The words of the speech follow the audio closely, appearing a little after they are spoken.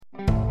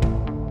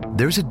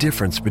There's a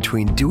difference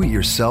between do it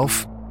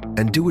yourself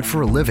and do it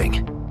for a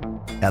living.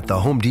 At the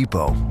Home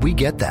Depot, we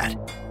get that.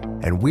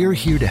 And we're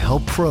here to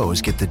help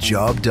pros get the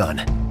job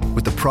done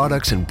with the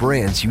products and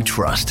brands you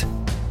trust.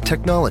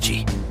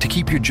 Technology to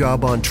keep your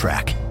job on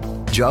track.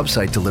 Job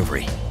site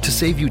delivery to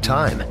save you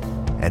time.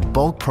 And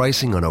bulk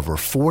pricing on over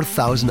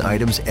 4,000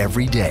 items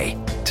every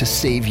day to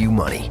save you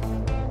money.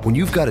 When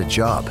you've got a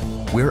job,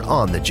 we're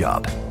on the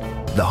job.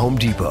 The Home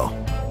Depot.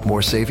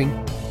 More saving,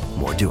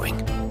 more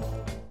doing.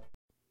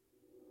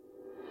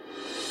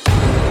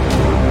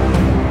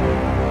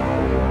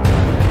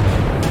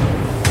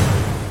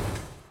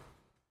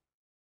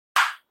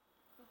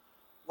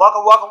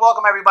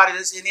 Welcome, everybody.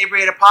 This is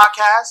Inebriated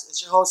podcast.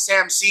 It's your host,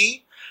 Sam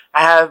C.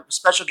 I have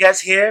special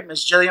guests here,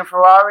 Miss Jillian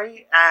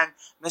Ferrari and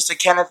Mr.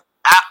 Kenneth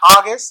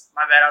Auguste.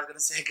 My bad, I was going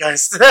to say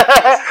Auguste.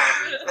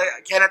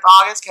 Kenneth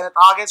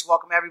Auguste.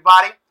 Welcome,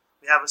 everybody.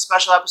 We have a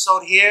special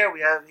episode here.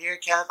 We have here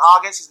Kenneth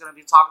Auguste. He's going to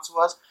be talking to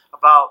us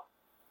about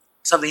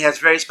something that's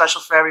very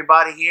special for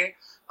everybody here.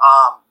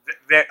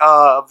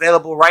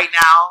 Available right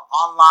now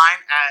online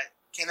at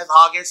Kenneth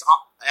Auguste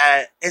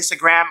at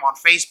Instagram, on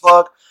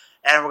Facebook.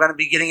 And we're going to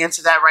be getting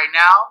into that right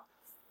now.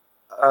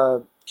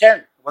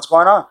 Ken, what's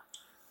going on?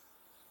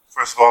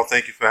 First of all,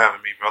 thank you for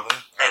having me, brother.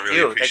 Thank I really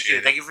you. appreciate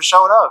it. Thank you for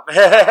showing up.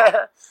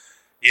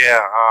 Yeah,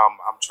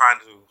 I'm trying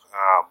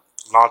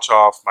to launch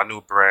off my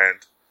new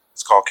brand.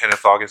 It's called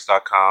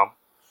KennethAuguste.com.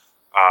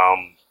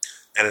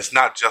 And it's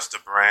not just a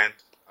brand.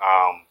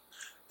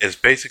 It's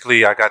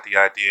basically, I got the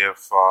idea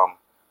from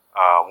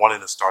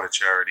wanting to start a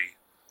charity.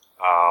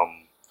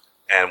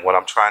 And what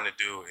I'm trying to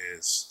do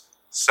is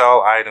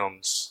sell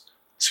items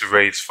to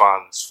raise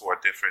funds for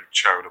different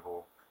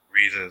charitable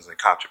reasons and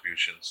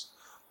contributions.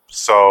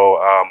 So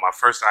my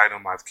first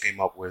item I've came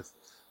up with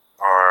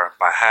are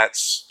my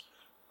hats.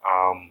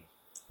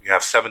 We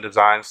have 7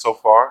 designs so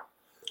far.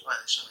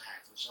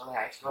 Show the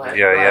hats. Go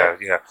ahead.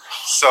 Yeah.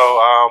 So,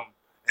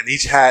 and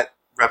each hat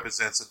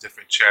represents a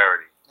different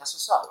charity. That's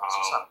what's up.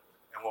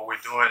 And what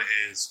we're doing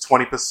is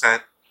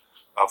 20%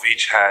 of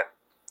each hat,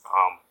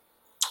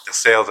 the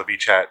sales of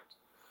each hat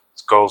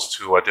goes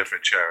to a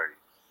different charity.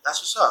 That's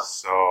what's up.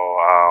 So,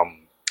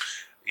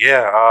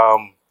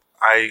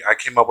 I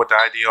came up with the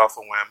idea off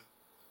a whim.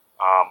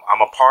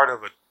 I'm a part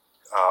of a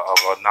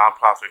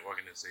nonprofit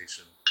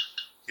organization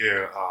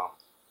here,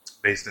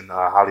 based in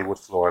Hollywood,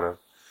 Florida,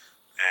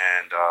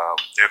 and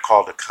they're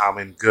called the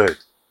Common Good.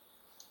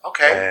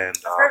 Okay. And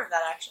I've heard of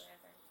that, actually, I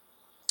think.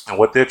 And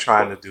what they're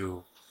trying to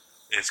do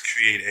is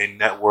create a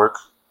network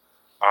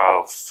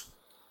of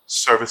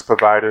service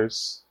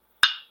providers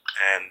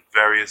and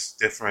various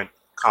different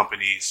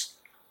companies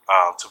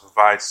to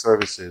provide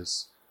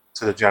services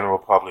to the general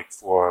public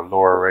for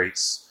lower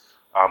rates.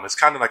 It's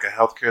kind of like a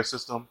healthcare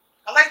system.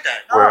 I like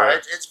that. No,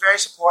 it's very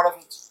supportive.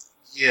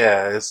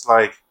 Yeah, it's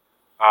like,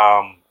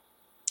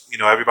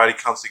 everybody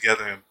comes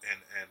together and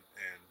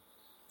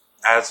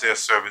adds their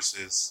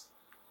services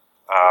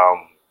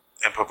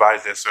and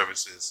provides their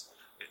services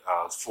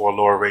for a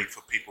lower rate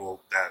for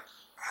people that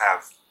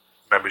have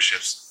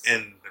memberships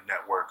in the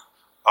network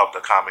of the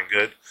Common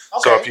Good.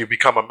 Okay. So if you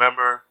become a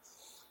member,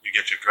 you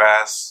get your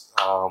grass,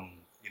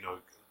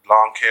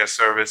 lawn care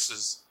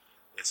services.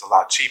 It's a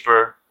lot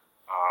cheaper.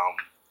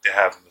 They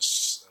have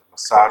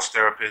massage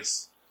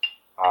therapists.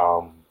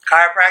 Any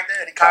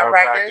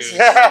chiropractors?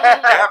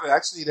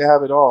 They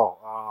have it all.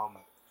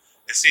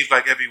 It seems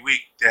like every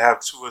week they have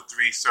 2 or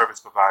 3 service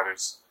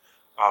providers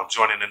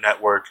joining the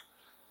network.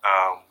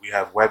 We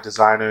have web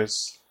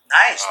designers.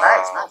 Nice.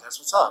 That's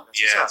what's up.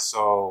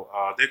 So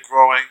they're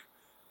growing,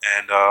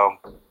 and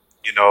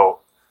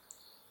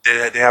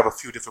they have a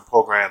few different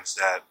programs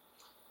that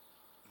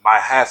my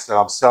hats that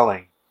I'm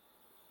selling,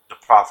 the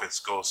profits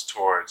goes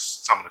towards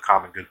some of the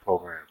Common Good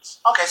programs.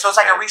 Okay, so it's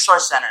like a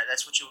resource center.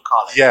 That's what you would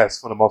call it. Yes,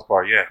 for the most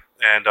part, yeah.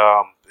 And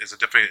it's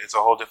a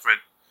whole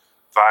different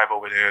vibe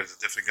over there. There's a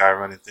different guy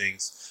running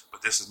things,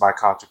 but this is my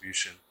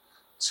contribution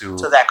to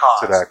that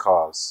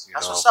cause.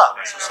 That's what's up.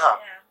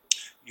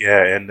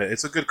 Yeah, and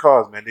it's a good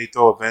cause, man. They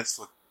throw events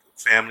for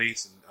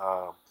families and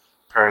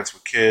parents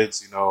with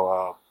kids.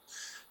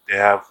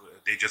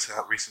 They just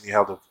recently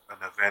held an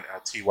event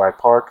at TY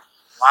Park.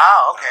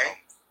 Wow, okay.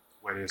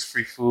 Where there's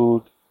free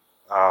food,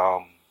 a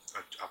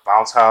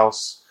bounce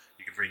house.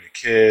 You can bring your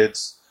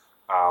kids.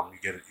 You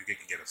can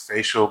get a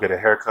facial, get a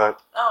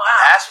haircut. Oh wow,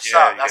 that's what's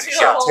up. That's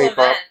what's up. Tape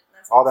up,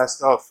 all that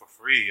stuff for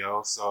free,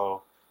 yo.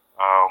 So,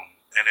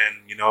 and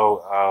then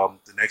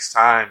the next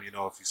time,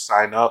 if you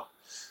sign up,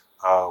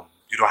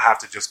 you don't have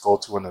to just go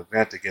to an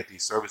event to get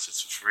these services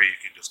for free. You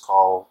can just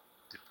call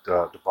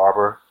the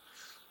barber.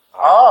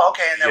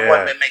 Okay, and then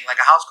what? They make like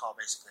a house call,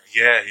 basically.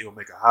 Yeah, he'll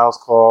make a house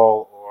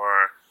call,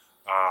 or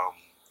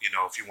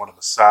if you want a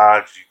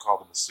massage, you call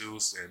the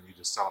masseuse, and you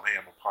just tell them, "Hey,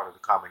 I'm a part of the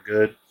Common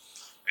Good,"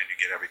 and you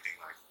get everything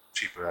like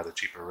cheaper at a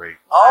cheaper rate.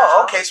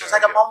 Oh, okay, so it's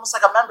like almost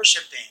like a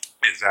membership thing.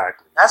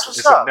 Exactly. That's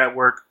what's up. It's a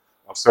network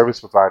of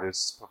service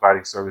providers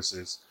providing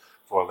services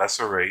for a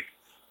lesser rate,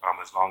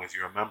 as long as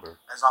you're a member.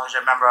 As long as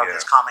you're a member of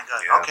this Common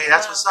Good. Yeah, okay,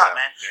 that's what's up,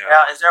 man.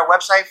 Yeah. Is there a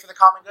website for the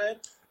Common Good?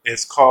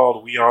 It's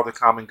called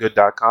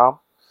wearethecommonggood.com.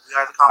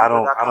 I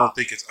don't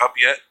think it's up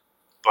yet,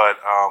 but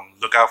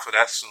look out for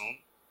that soon.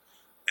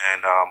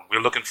 And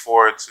we're looking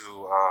forward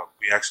to.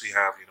 We actually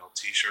have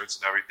T-shirts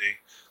and everything,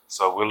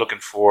 so we're looking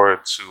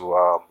forward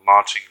to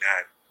launching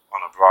that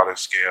on a broader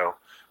scale.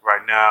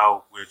 Right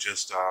now, we're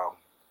just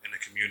in the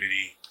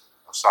community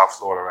of South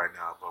Florida right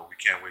now, but we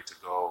can't wait to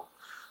go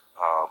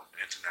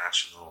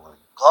international and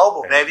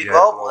global, baby,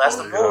 global. That's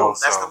the move.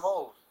 That's the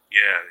move.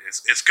 Yeah,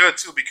 it's good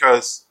too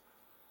because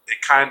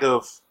it kind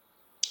of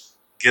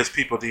gives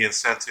people the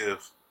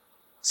incentive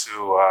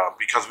to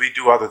because we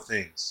do other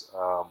things.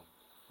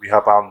 We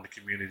help out in the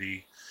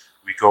community.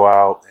 We go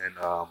out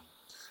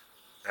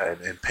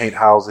and paint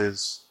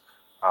houses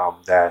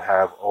that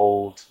have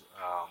old,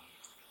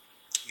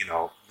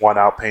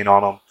 worn-out paint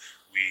on them.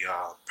 We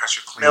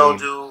pressure clean.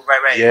 Mildew,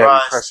 right. Yeah,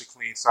 rust. We pressure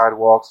clean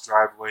sidewalks,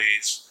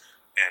 driveways,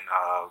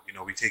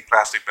 and we take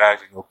plastic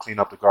bags and go clean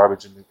up the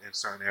garbage in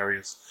certain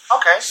areas.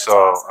 Okay.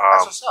 So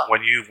that's what's up.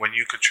 when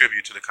you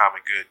contribute to the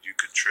common good, you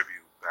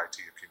contribute back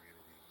to your community.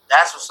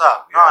 That's what's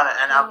up. Yeah. No,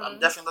 and I'm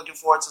definitely looking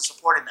forward to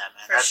supporting that,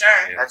 man. For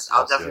sure.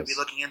 I'll definitely be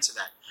looking into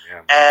that.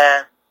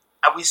 Yeah,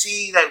 and we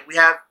see that we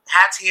have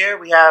hats here.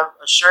 We have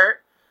a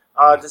shirt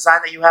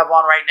design that you have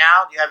on right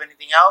now. Do you have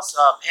anything else?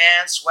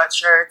 Pants,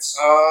 sweatshirts?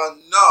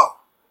 No.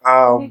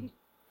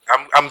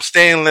 I'm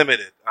staying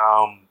limited.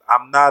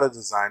 I'm not a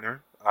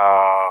designer.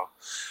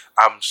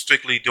 I'm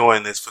strictly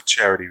doing this for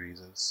charity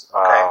reasons.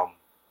 Okay.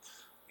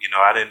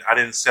 I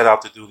didn't set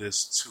out to do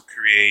this to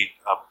create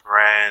a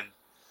brand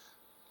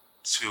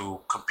to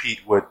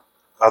compete with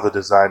other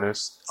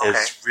designers. Okay.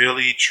 It's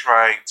really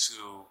trying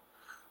to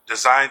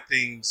design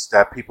things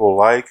that people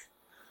like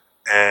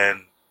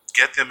and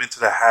get them into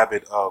the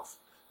habit of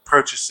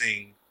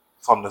purchasing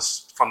from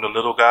the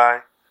little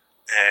guy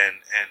and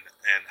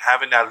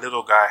having that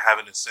little guy have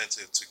an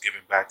incentive to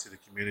giving back to the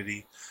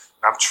community.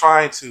 I'm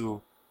trying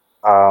to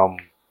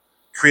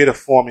create a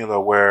formula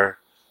where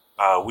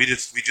we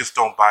just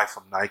don't buy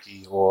from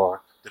Nike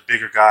or the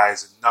bigger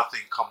guys and nothing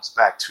comes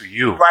back to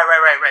you.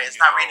 Right. It's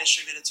not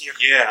redistributed to your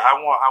community. Yeah, I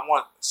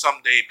want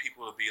someday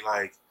people to be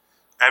like,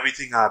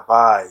 everything I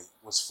buy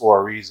was for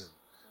a reason.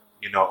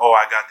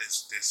 I got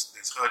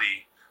this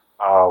hoodie.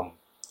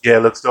 Yeah,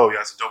 it looks dope.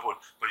 Yeah, it's a dope one.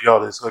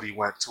 But this hoodie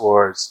went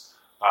towards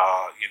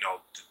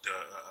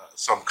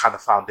some kind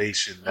of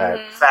foundation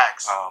that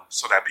facts.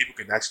 So that people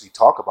can actually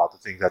talk about the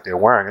things that they're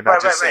wearing and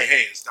not just say,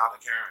 "Hey, it's Donna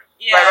Karen."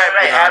 Yeah.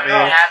 Right. You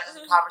know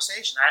Have a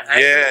conversation.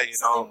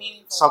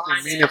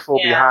 Something meaningful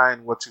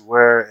behind what you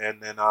wear,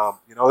 and then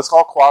it's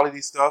all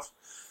quality stuff.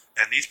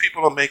 And these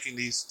people are making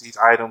these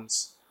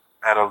items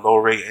at a low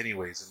rate,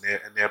 anyways,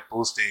 and they're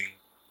boosting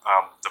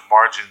the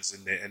margins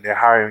and they're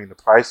hiring the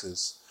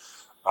prices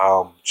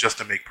just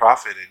to make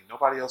profit, and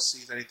nobody else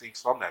sees anything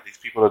from that. These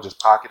people are just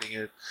pocketing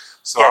it.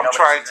 So I'm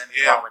trying to,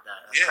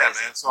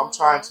 man. So I'm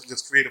trying to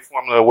just create a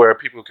formula where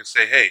people can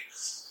say, hey,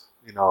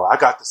 I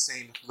got the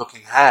same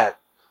looking hat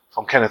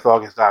from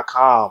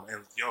KennethAuguste.com,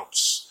 and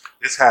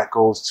this hat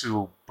goes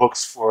to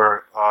books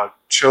for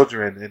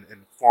children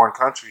in foreign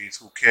countries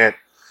who can't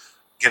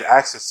get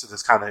access to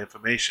this kind of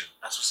information.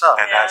 That's what's up.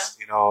 And that's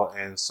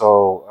and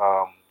so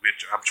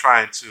I'm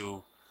trying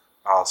to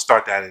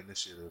start that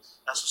initiative.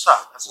 That's what's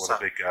up. For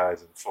the big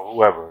guys and for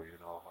whoever,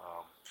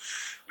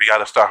 we got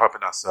to start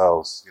helping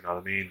ourselves. You know what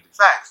I mean?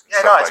 Facts.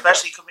 Yeah,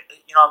 especially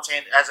what I'm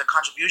saying, as a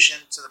contribution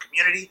to the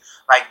community.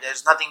 Like,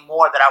 there's nothing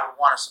more that I would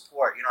want to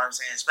support. You know what I'm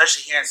saying?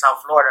 Especially here in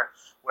South Florida,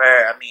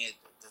 where the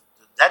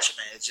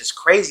detriment is just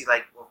crazy.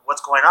 Like, what's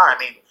going on? I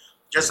mean,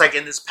 just like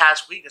in this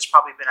past week, there's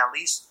probably been at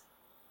least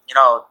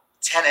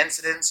 10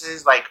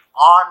 incidences, like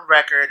on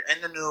record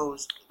in the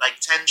news, like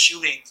 10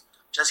 shootings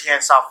just here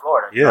in South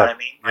Florida. You know what I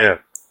mean? Yeah.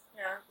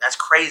 That's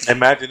crazy.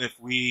 Imagine if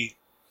we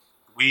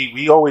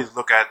always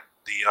look at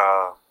the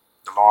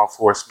law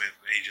enforcement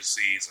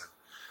agencies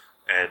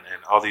and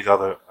all these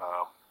other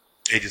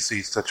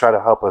agencies to try to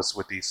help us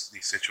with these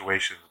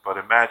situations. But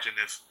imagine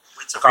if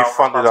we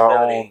funded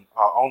our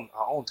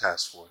own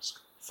task force.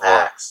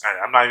 Facts.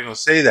 I'm not even going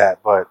to say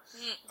that, but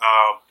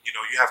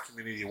you have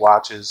community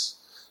watches.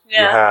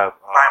 Yeah. You have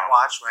Crime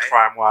Watch, right?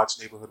 Crime Watch,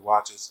 neighborhood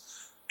watches.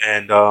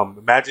 And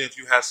imagine if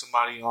you had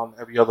somebody on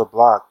every other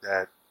block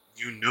that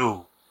you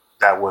knew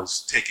that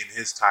was taking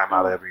his time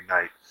out every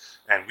night.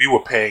 And we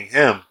were paying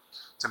him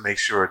to make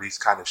sure these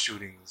kind of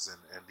shootings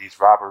and these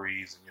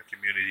robberies in your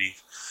community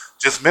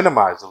just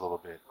minimized a little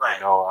bit. Right.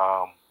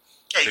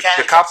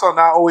 The cops are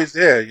not always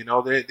there.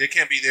 They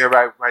can't be there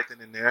right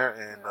then and there.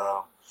 And,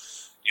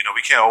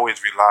 we can't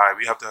always rely.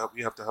 We have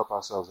to help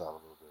ourselves out a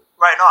little bit.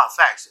 Right, no,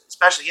 facts.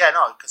 Especially,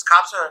 because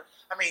cops are,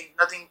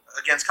 nothing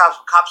against cops,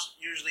 but cops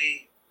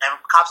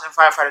and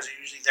firefighters are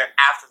usually there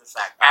after the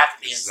fact,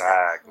 after the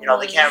incident.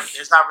 They can't,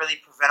 there's not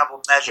really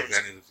preventable measures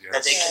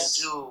that they can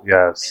do in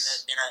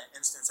an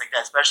instance like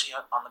that, especially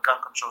on the gun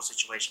control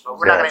situation. But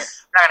we're not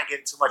gonna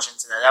get too much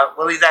into that.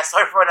 We'll leave that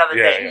story for another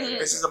day.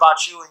 This is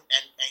about you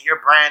and your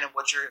brand and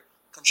what you're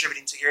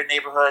contributing to your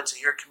neighborhood, to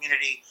your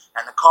community,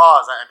 and the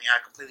cause. I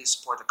completely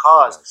support the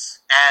cause. Yes.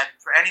 And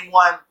for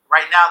anyone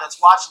right now that's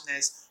watching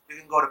this, you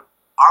can go to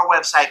our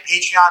website,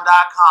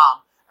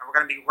 patreon.com, and we're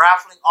going to be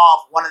raffling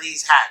off one of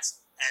these hats.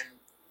 And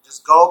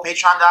just go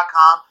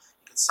patreon.com.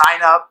 You can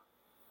sign up.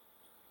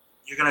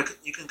 You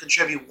can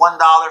contribute $1, $5,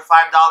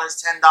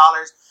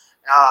 $10.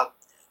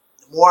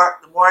 The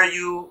more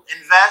you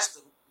invest,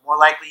 the more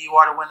likely you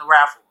are to win the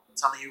raffle. I'm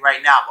telling you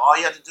right now. But all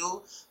you have to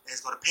do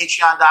is go to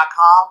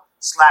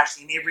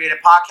patreon.com/the Inebriated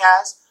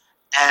Podcast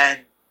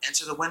and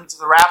enter the win to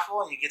the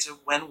raffle, and you get to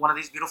win one of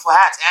these beautiful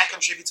hats and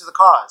contribute to the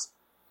cause.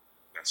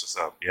 That's what's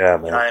up. Yeah,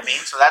 man. You know what I mean?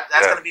 So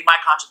that's going to be my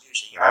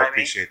contribution. You know what I mean?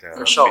 Appreciate that.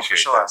 For sure.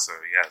 That,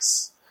 sir.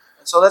 Yes.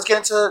 And so let's get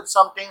into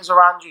some things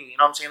around you. You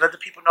know what I'm saying? Let the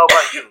people know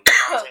about you. You know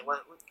what I'm saying?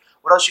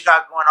 What else you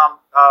got going on?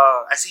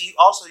 I see you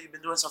also, you've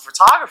been doing some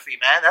photography,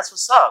 man. That's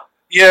what's up.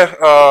 Yeah.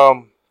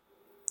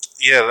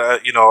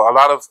 You know, a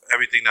lot of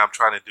everything that I'm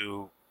trying to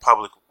do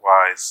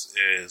public-wise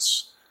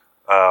is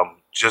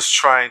just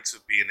trying to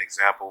be an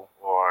example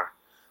or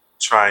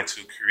trying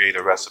to create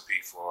a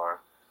recipe for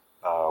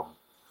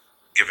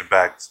giving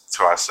back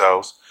to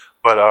ourselves.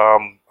 But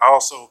I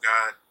also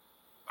got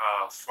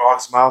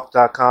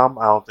frogsmouth.com.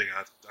 I don't think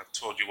I've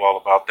told you all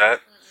about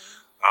that,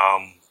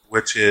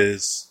 which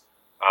is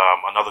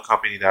another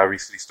company that I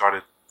recently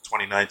started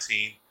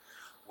 2019,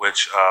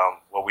 which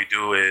what we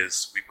do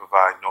is we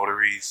provide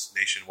notaries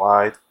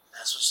nationwide.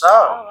 That's what's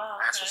up.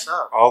 That's what's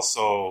up.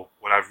 Also,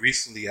 what I've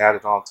recently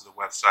added onto the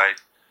website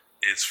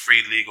is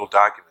free legal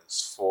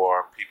documents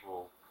for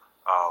people,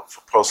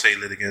 for pro se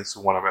litigants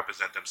who want to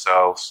represent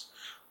themselves.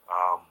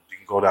 You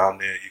can go down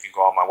there. You can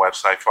go on my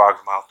website,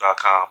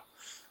 frogsmouth.com,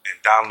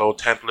 and download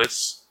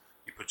templates.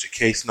 You put your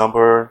case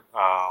number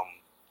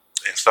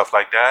and stuff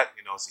like that.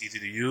 You know, it's easy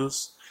to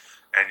use,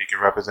 and you can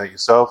represent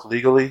yourself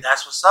legally.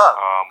 That's what's up.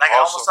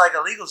 Almost like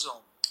a legal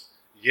Zoom.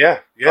 Yeah.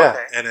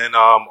 Okay. And then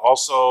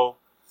also,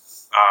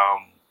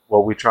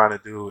 what we're trying to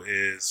do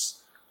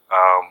is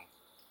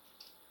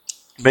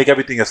make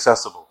everything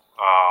accessible.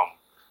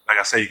 Like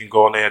I said, you can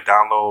go in there,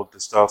 download the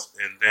stuff,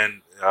 and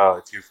then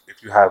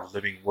if you have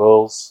living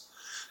wills,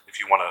 if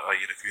you want to,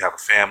 if you have a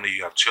family,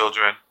 you have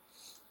children,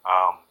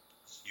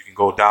 you can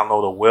go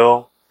download a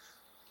will,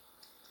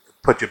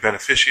 put your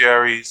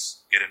beneficiaries,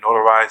 get it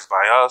notarized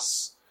by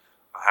us,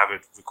 have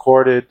it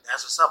recorded.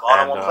 That's what's up,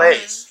 all in one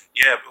place.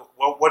 Yeah,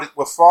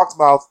 what Frog's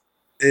Mouth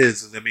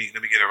is, let me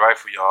get it right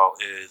for y'all,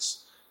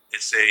 is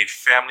it's a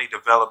family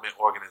development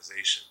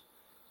organization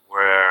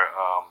where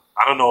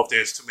I don't know if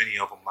there's too many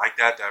of them like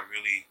that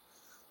really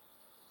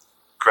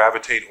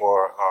gravitate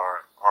or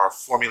are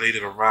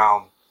formulated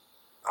around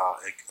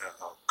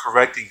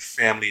correcting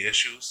family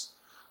issues.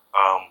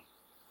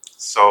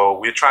 So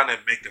we're trying to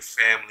make the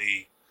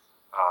family,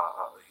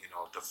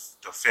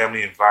 the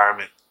family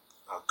environment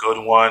a good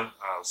one.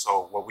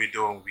 So what we're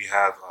doing, we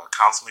have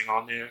counseling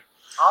on there.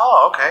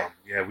 Oh, okay.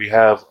 We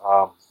have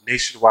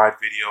nationwide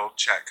video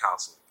chat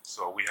counseling.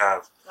 So we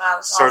have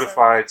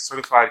certified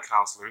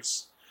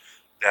counselors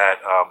that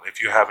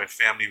if you're having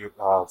family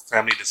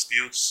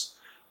disputes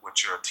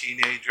with your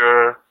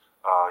teenager,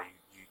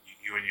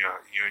 you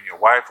and your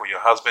wife or your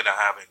husband are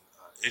having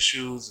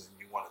issues, and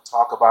you want to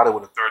talk about it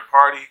with a third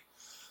party,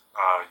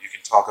 you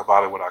can talk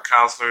about it with our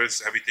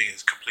counselors. Everything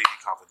is completely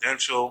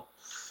confidential.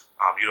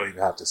 You don't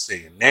even have to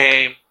say your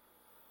name.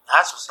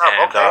 That's what's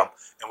up. Okay.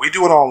 And we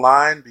do it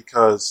online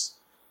because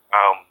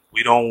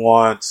we don't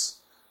want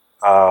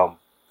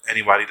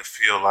anybody to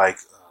feel like,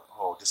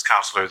 this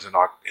counselor is in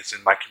my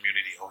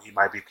community.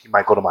 He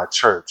might go to my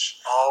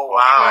church. Oh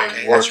wow,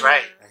 that's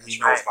right. And he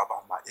knows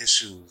about my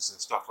issues and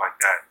stuff like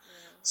that.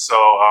 Yeah. So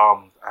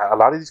a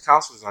lot of these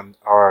counselors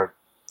are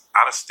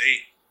out of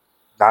state,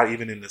 not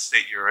even in the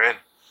state you're in.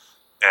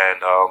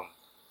 And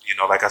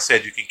like I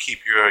said, you can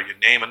keep your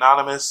name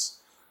anonymous,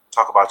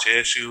 talk about your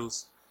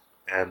issues,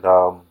 and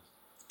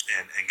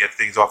get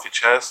things off your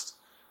chest.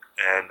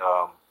 And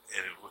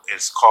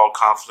it's called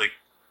conflict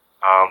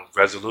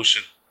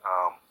resolution.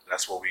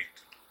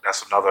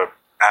 That's another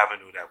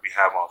avenue that we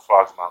have on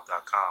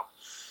frogsmouth.com.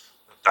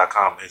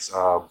 Is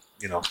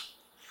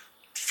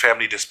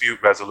family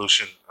dispute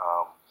resolution.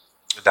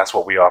 That's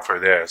what we offer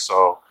there.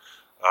 So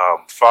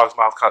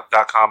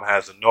frogsmouth.com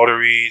has the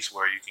notaries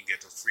where you can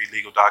get the free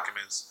legal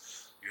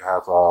documents. You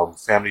have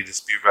family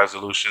dispute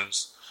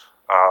resolutions.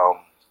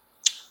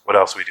 What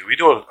else we do? We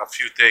do a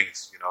few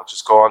things.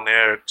 Just go on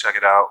there, check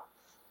it out.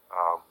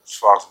 It's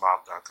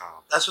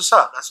frogsmouth.com. That's what's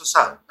up.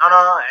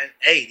 No. And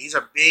hey, these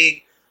are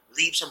big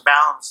leaps and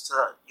bounds to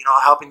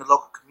helping the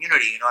local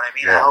community. You know what I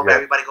mean? I hope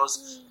everybody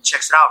goes and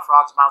checks it out.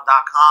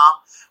 Frogsmouth.com.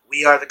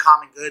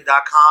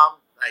 wearetheCommonGood.com.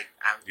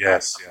 I'm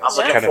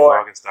looking for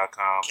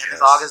KennethAuguste.com.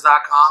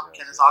 KennethAuguste.com.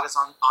 Kenneth August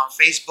on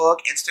Facebook,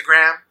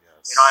 Instagram.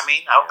 Yes. You know what I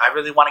mean? I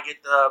really want to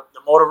get the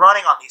motor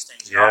running on these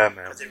things. Man.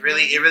 Because it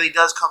really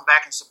does come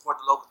back and support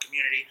the local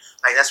community.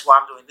 That's why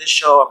I'm doing this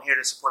show. I'm here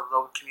to support the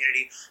local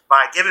community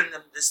by giving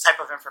them this type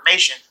of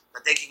information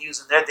that they can use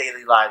in their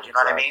daily lives. You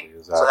know what I mean?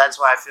 Exactly. So that's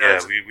why I feel.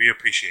 Yeah, we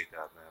appreciate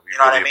that, man. We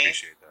really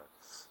appreciate that.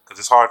 Because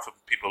it's hard for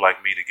people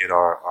like me to get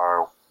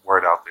our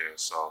word out there.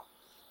 So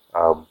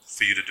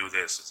for you to do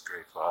this, it's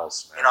great for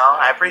us, man.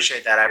 I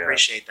appreciate that. I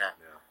appreciate that.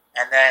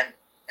 Yeah. And then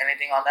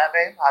anything on that,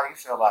 babe? How do you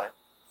feel about it?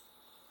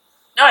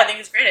 No, I think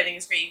it's great.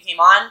 You came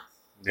on.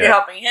 You're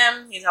helping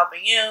him, he's helping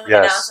you,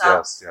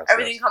 so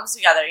everything comes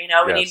together,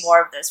 we need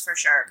more of this for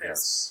sure,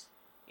 because,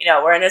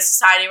 we're in a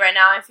society right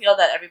now, I feel,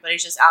 that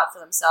everybody's just out for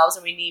themselves,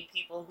 and we need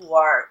people who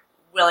are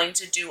willing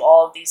to do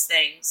all of these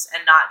things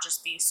and not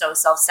just be so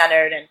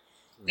self-centered and,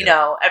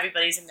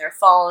 everybody's in their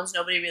phones,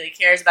 nobody really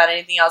cares about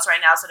anything else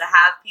right now, so to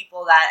have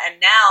people that, and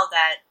now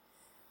that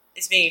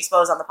is being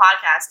exposed on the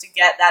podcast, to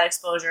get that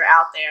exposure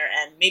out there,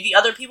 and maybe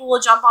other people will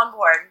jump on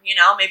board,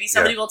 maybe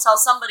somebody will tell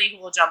somebody who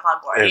will jump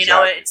on board,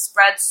 it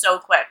spreads so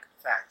quick.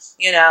 Facts.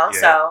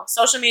 So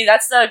social media,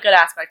 that's the good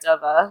aspect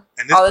of all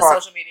the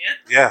social media.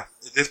 Yeah,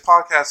 this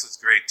podcast is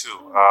great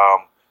too,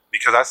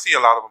 because I see a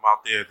lot of them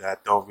out there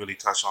that don't really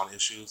touch on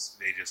issues.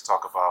 They just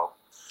talk about,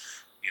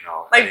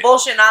 like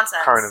bullshit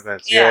nonsense. Current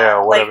events,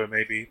 or whatever it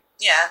may be.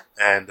 Yeah.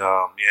 And,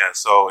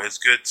 so it's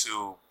good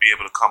to be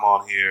able to come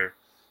on here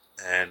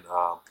and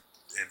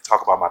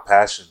talk about my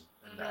passion,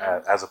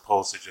 as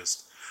opposed to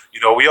just,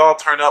 we all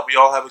turn up, we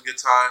all have a good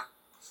time.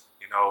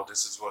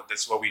 This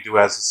is what we do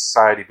as a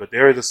society. But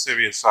there is a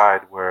serious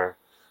side where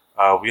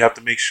we have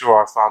to make sure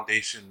our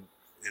foundation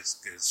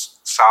is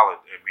solid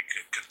and we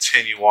can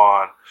continue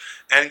on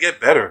and get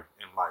better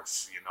in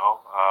life.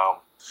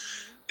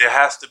 There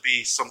has to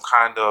be some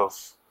kind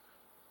of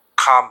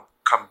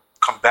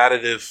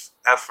combative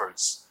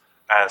efforts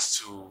as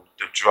to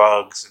the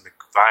drugs and the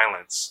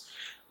violence.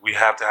 We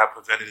have to have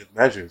preventative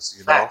measures,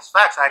 Facts.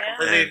 I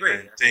completely agree.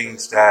 And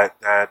things that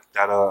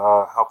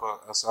help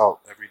us out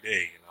every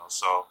day,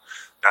 So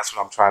that's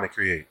what I'm trying to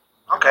create.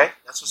 Okay,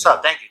 that's what's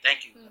up. Thank you.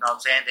 You know what I'm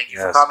saying? Thank you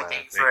for coming.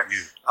 Man. Thank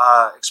you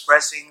for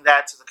expressing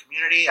that to the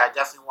community. I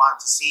definitely want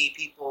to see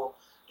people,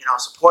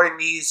 supporting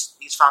these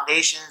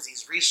foundations,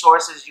 these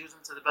resources, use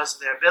them to the best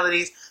of their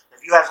abilities.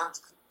 If you have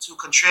something to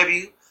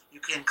contribute, you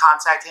can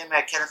contact him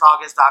at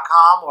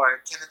KennethAuguste.com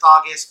or Kenneth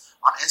Auguste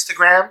on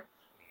Instagram.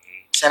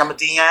 Send him a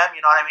DM,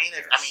 you know what I mean?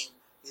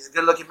 He's a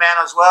good-looking man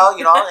as well,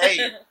 hey,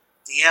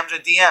 DMs are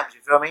DMs,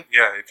 you feel me?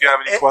 Yeah, if you have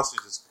any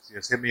questions,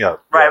 just hit me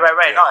up. Right.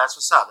 Yeah. No, that's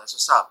what's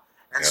up.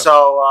 And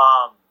so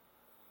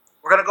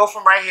we're going to go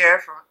from right here,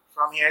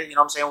 from here, you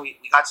know what I'm saying?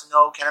 We got to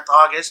know Kenneth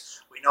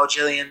Auguste. We know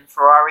Jillian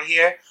Ferrari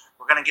here.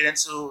 We're going to get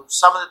into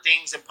some of the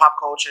things in pop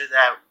culture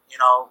that,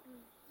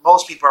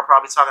 most people are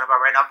probably talking about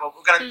right now, but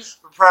we're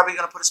probably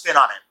going to put a spin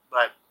on it.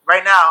 But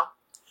right now,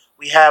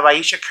 we have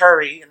Ayesha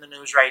Curry in the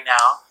news right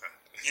now.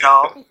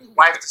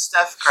 Wife to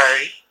Steph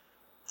Curry.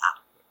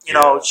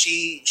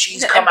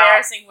 She's come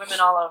embarrassing women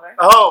all over.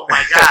 Oh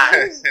my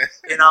God.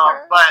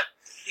 But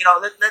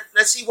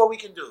let's see what we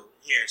can do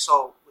here.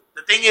 So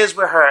the thing is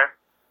with her,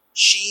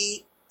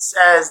 she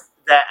says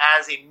that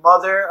as a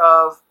mother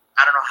of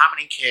I don't know how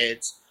many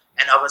kids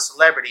and of a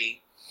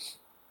celebrity,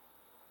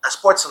 a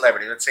sports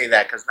celebrity, let's say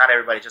that, because not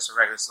everybody's just a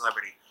regular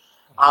celebrity.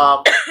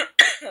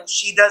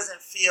 She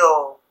doesn't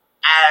feel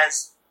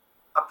as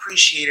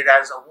appreciated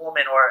as a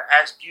woman or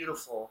as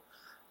beautiful,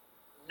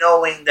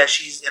 knowing that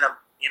she's in a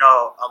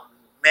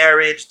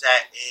marriage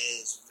that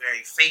is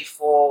very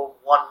faithful,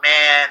 one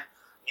man.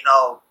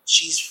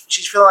 She's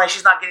feeling like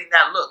she's not getting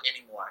that look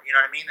anymore. You know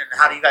what I mean? And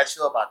how do you guys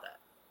feel about that?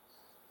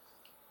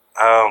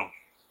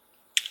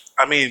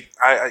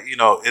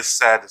 It's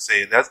sad to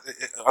say that.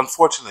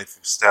 Unfortunately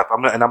for Steph,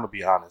 I'm gonna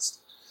be honest.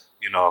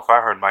 If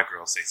I heard my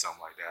girl say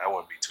something like that, I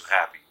wouldn't be too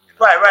happy.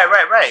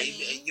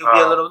 Right. You'll be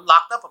a little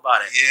locked up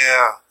about it.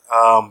 Yeah.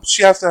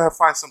 She has to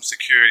find some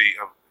security,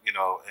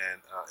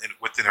 and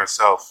within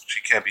herself. She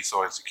can't be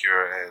so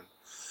insecure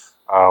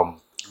and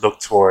look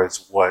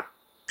towards what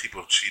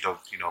people she don't,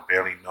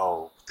 barely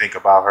know, think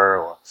about her,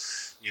 or,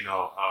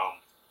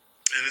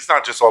 and it's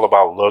not just all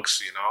about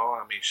looks,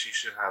 she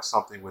should have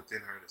something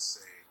within her to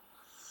say,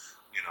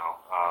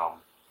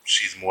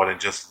 she's more than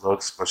just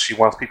looks, but she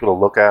wants people to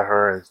look at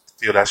her and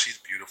feel that she's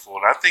beautiful,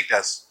 and I think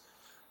that's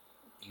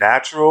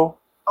natural.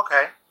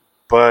 Okay.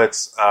 But,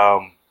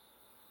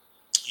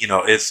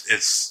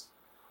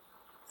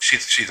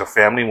 she's a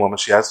family woman,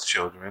 she has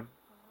children,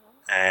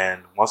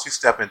 and once you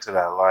step into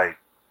that light,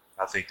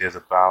 I think there's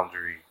a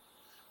boundary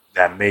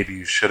that maybe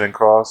you shouldn't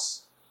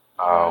cross.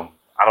 I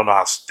don't know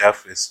how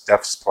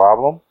Steph's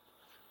problem,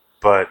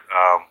 but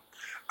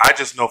I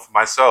just know for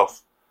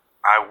myself,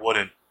 I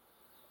wouldn't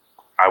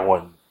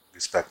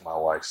respect my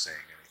wife saying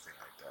anything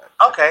like that.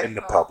 Okay. In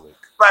the public.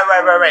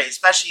 Right.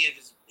 Especially if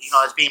it's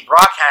being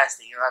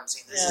broadcasted. You know what I'm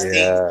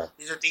saying?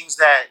 These are things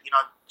that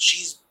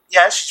she's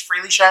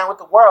freely sharing with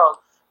the world,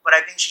 but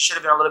I think she should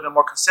have been a little bit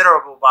more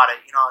considerable about it.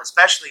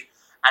 Especially,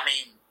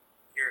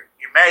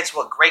 you're married to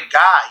a great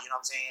guy. You know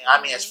what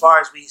I'm saying? As far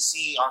as we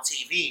see on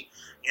TV,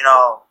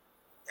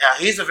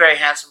 he's a very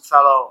handsome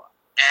fellow,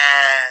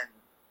 and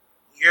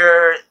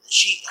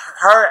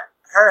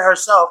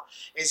herself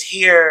is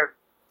here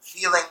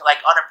feeling like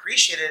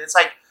unappreciated. It's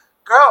like,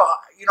 girl,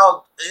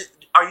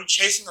 are you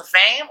chasing the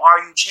fame? Or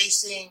are you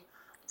chasing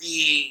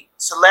the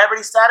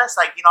celebrity status?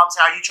 Like, you know what I'm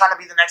saying? Are you trying to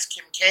be the next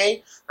Kim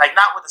K? Like,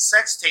 not with the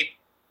sex tape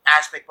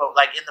aspect, but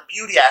like in the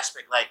beauty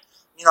aspect. Like,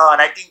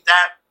 and I think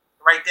that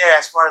right there,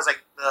 as far as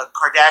like the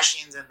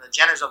Kardashians and the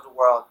Jenners of the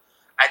world,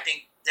 I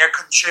think they're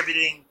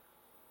contributing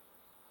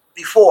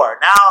before.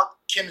 Now,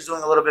 Kim's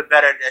doing a little bit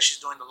better that she's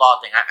doing the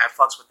law thing. I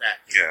fucks with that.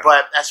 Yeah.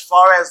 But as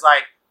far as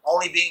like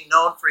only being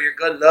known for your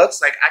good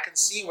looks, like I can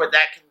see where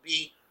that can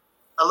be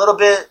a little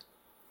bit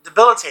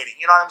debilitating.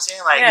 You know what I'm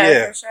saying? Like,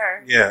 yeah, for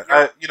sure. Yeah,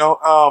 and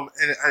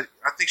I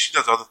think she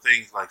does other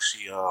things like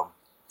she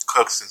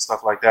cooks and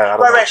stuff like that.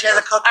 Right. She has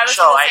a cooking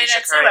show. I was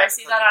going to say that too. I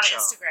see that on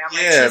Instagram.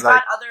 Like, she's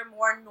got other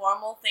more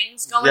normal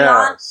things going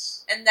on,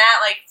 and that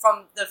like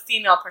from the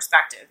female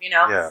perspective,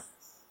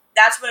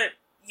 that's what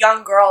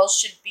young girls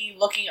should be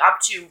looking up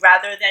to,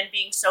 rather than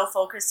being so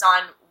focused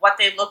on what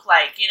they look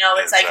like.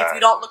 It's like, if you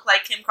don't look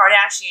like Kim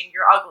Kardashian,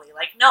 you're ugly.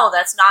 Like, no,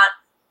 that's not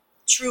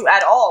true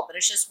at all. But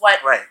it's just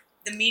what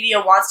the media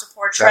wants to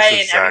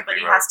portray, and everybody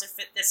has to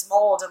fit this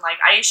mold. And like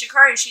Ayesha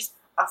Curry, she's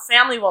a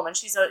family woman.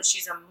 She's a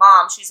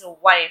mom. She's a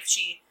wife.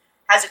 She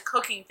has a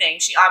cooking thing.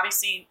 She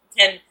obviously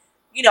can,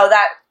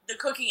 that the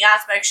cooking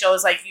aspect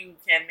shows like you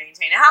can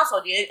maintain a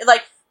household.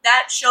 Like,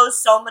 that shows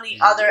so many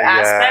other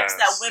aspects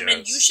that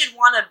women, you should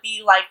want to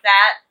be like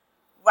that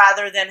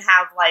rather than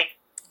have like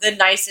the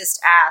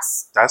nicest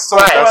ass. That's so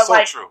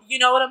true. You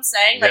know what I'm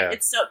saying? Like,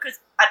 it's so, because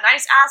a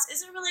nice ass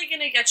isn't really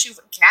going to get you,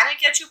 can it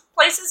get you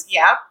places?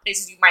 Yeah,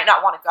 places you might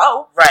not want to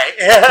go. Right.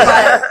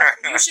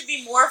 But you should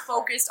be more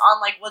focused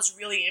on like what's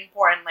really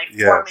important, like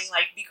forming,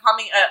 like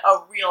becoming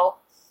a real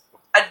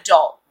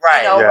adult,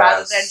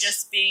 rather than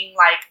just being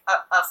like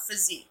a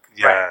physique.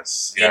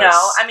 Yes.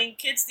 I mean,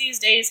 kids these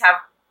days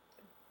have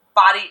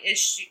body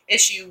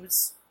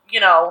issues,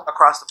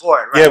 across the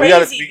board, right? Yeah, we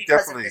have to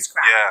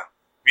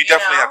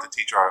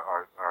teach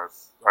our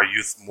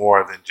youth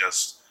more than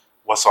just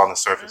what's on the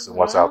surface and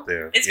what's out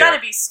there. It's got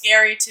to be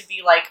scary to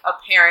be like a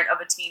parent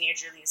of a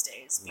teenager these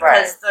days,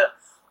 because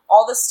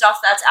all the stuff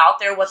that's out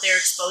there, what they're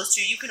exposed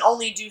to, you can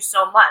only do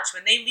so much.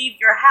 When they leave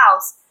your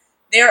house,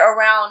 they're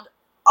around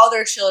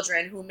other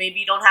children who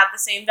maybe don't have the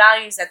same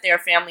values that their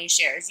family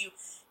shares.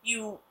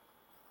 You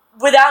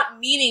without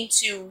meaning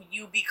to,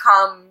 you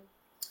become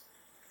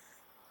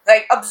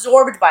like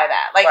absorbed by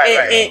that. Like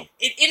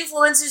it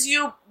influences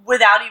you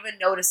without even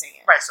noticing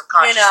it. Right,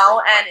 subconsciously.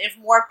 And if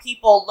more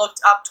people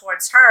looked up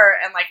towards her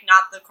and like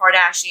not the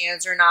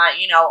Kardashians or not,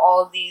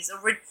 all of these,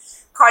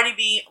 Cardi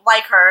B,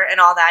 like her and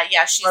all that,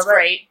 yeah, she's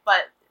great,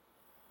 but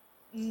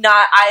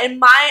not, in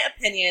my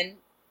opinion,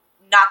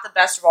 not the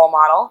best role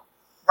model.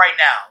 Right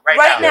now.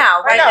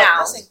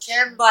 Listen,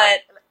 Kim,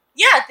 but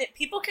yeah,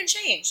 people can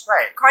change.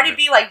 Right. Cardi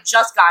B like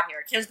just got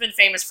here. Kim's been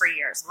famous for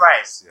years. Right.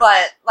 Yes.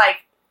 But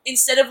like,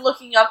 instead of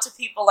looking up to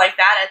people like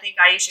that, I think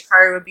Ayesha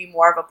Curry would be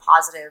more of a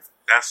positive.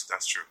 That's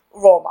true.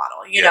 Role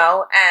model, you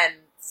know, and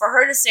for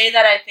her to say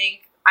that, I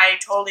think I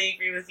totally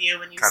agree with you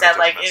when you said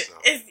like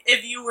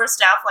if you were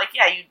Steph, like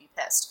you'd be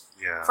pissed.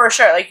 Yeah. For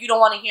sure. Like, you don't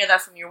want to hear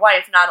that from your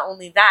wife. Not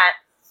only that,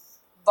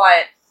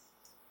 but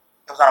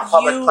it was on a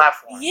public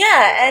platform.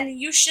 Yeah, and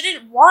you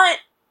shouldn't want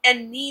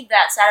and need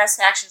that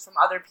satisfaction from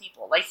other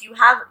people. Like, you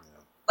have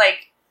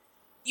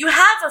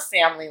a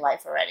family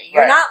life already.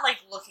 You're not like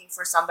looking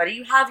for somebody.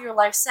 You have your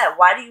life set.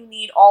 Why do you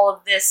need all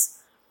of this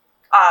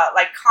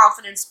like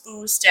confidence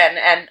boost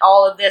and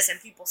all of this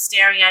and people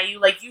staring at you?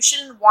 Like, you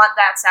shouldn't want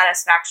that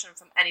satisfaction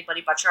from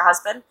anybody but your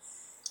husband.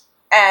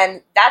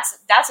 And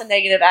that's a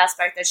negative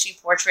aspect that she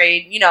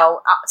portrayed,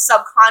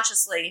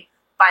 subconsciously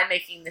by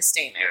making this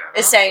statement. Yeah.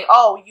 Is saying,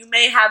 oh, you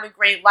may have a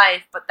great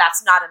life, but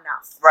that's not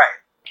enough.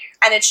 Right.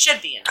 And it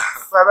should be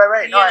enough.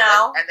 Right.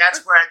 No, and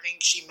that's where I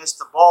think she missed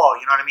the ball,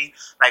 you know what I mean?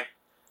 Like,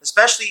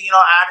 especially,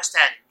 I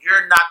understand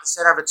you're not the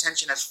center of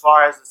attention as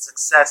far as the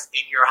success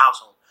in your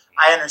household.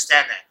 I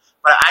understand that.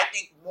 But I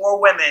think more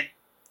women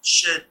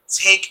should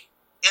take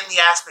in the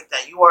aspect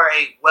that you are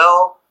a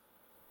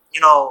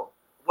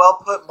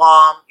well-put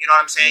mom, you know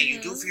what I'm saying? Mm-hmm.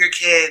 You do for your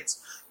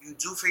kids, you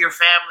do for your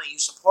family, you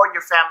support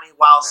your family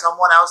while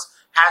someone else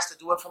has to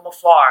do it from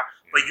afar,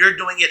 but you're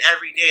doing it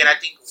every day. And I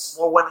think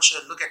more women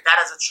should look at that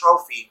as a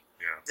trophy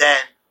than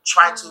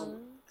trying to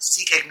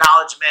seek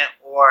acknowledgement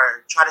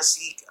or try to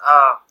seek,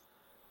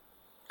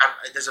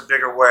 there's a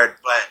bigger word,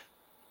 but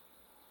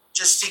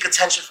just seek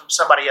attention from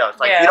somebody else.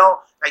 Like, you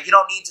don't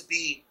need to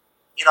be,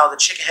 the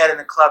chicken head in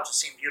the club to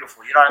seem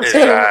beautiful. You know what I'm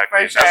saying? Exactly.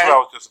 That's what I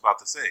was just about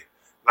to say.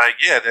 Like,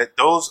 that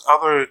those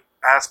other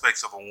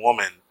aspects of a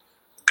woman,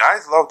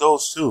 guys love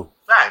those too.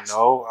 Facts. A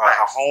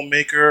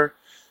homemaker,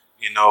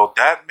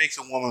 that makes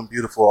a woman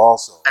beautiful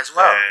also. As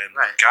well. And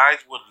guys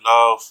would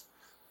love,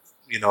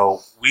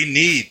 we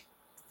need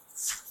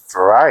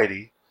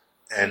variety.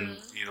 And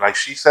like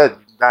she said,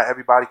 not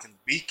everybody can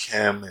be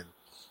Kim and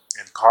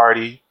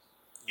Cardi.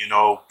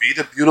 Be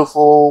the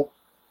beautiful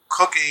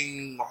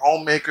cooking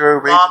homemaker,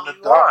 raising the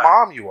dog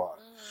mom you are.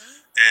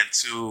 And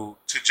to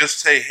just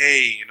say,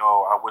 hey,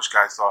 I wish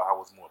guys thought I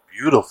was more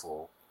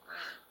beautiful,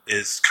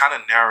 is kind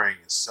of narrowing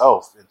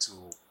yourself into,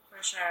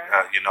 for sure.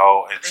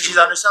 And she's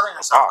underselling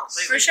herself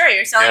completely. For sure,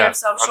 you're selling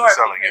yourself short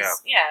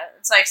because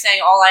it's like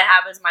saying all I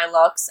have is my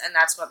looks, and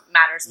that's what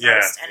matters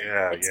most, and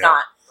it's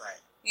not. Right.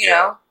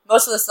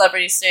 Most of the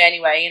celebrities say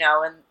anyway, in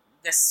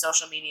this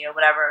social media,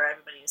 whatever,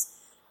 everybody's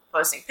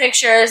posting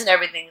pictures and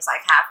everything's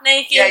like half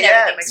naked, and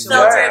everything's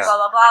filtered, blah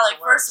blah blah. Like,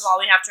 first of all,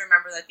 we have to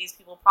remember that these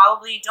people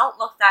probably don't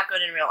look that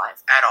good in real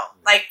life at all.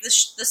 Like the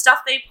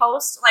stuff they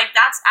post, like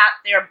that's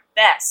at their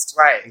best,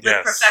 right?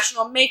 With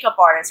professional makeup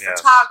artists,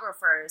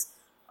 photographers,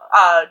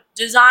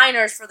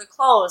 designers for the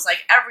clothes,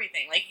 like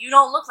everything. Like you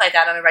don't look like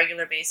that on a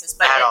regular basis,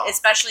 but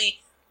especially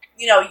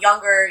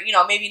younger,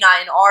 maybe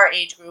not in our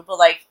age group, but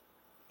like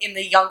in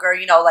the younger,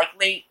 like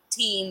late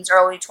teens,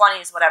 early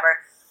 20s, whatever.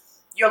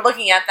 You're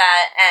looking at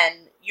that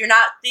and you're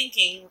not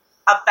thinking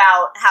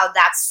about how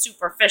that's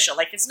superficial.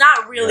 Like, it's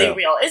not really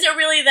real. Is it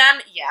really them?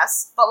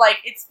 Yes. But, like,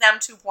 it's them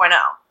 2.0.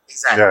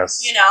 Exactly.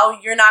 Yes.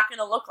 You're not going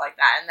to look like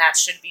that, and that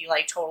should be,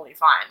 like, totally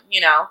fine,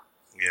 Yeah.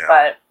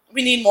 But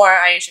we need more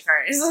Ayesha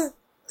Currys.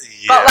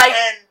 Yeah. But, like,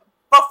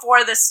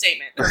 before this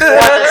statement.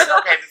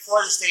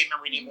 Before the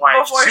statement, we need more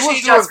Ayesha. Before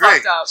she just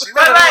fucked up. She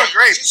was doing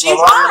great. She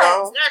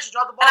was. Yeah, she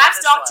dropped the ball. And I've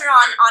stalked her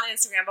on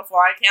Instagram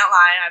before. I can't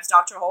lie. I've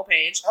stalked her whole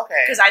page. Okay.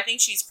 Because I think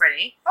she's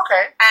pretty.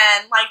 Okay.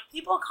 And, like,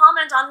 people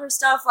comment on her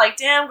stuff like,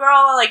 damn,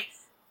 girl, like,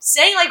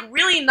 saying, like,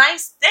 really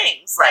nice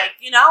things. Right.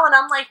 Like, and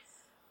I'm like,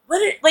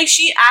 like,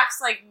 she acts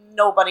like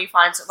nobody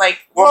finds her.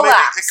 Like, well,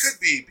 relax. Maybe it could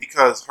be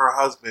because her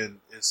husband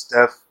is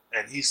deaf.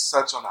 And he's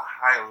such on a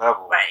high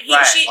level. Right.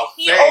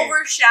 He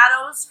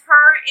overshadows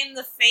her in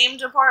the fame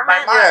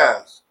department.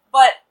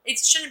 But it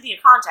shouldn't be a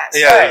contest.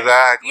 Yeah,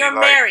 exactly. You're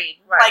married.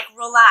 Like,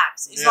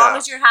 relax. As long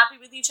as you're happy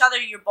with each other,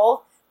 you're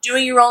both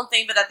doing your own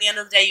thing, but at the end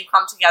of the day, you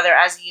come together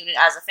as a unit,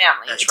 as a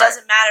family. It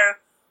doesn't matter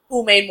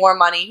who made more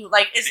money,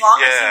 as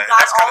long as you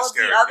got all of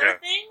the other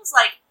things,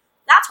 like,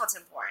 that's what's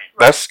important.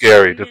 Right? That's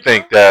scary to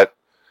think that,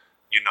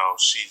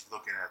 she's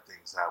looking at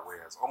things that way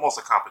as almost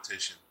a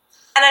competition.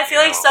 And I feel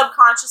like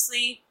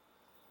subconsciously,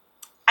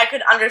 I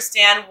could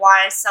understand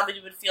why somebody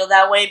would feel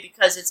that way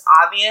because it's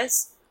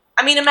obvious.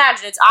 I mean,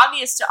 imagine, it's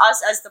obvious to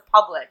us as the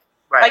public.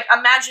 Right. Like,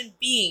 imagine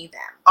being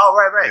them. Oh,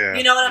 right. Yeah,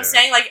 you know what I'm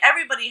saying? Like,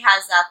 everybody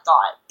has that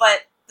thought.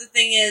 But the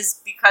thing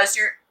is, because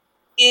you're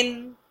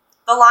in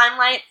the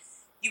limelight,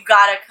 you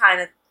gotta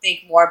kind of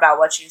think more about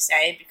what you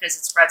say because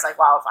it spreads like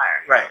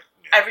wildfire. Right.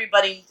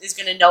 Everybody is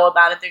going to know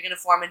about it. They're going to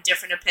form a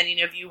different opinion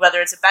of you, whether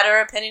it's a better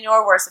opinion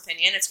or a worse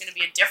opinion. It's going to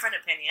be a different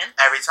opinion.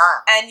 Every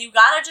time. And you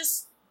gotta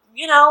just,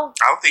 I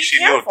don't think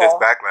she knew if this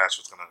backlash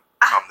was going to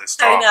come this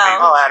strong. I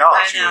know. Oh, at all.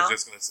 She was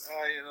just going to say,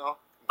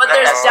 But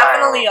there's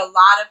definitely a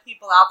lot of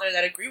people out there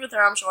that agree with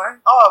her, I'm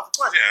sure. Oh, of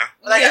course. Yeah.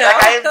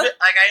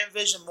 I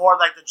envision more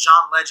like the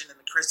John Legend and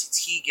the Chrissy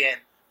Teigen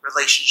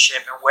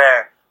relationship, and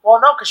where,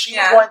 because she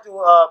was going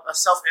through a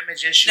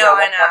self-image issue at one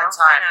point in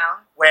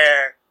time,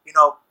 where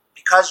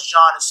because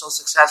John is so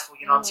successful,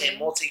 I'm saying,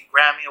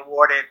 multi-Grammy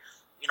awarded,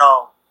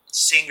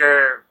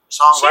 singer,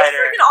 songwriter.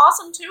 She's freaking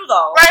awesome too,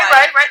 though.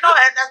 Right. No,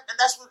 and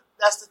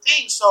that's the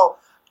thing. So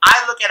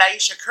I look at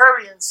Ayesha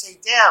Curry and say,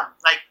 damn,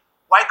 like,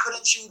 why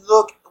couldn't you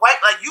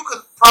you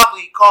could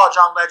probably call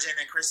John Legend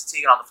and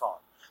Chrissy Teigen on the phone.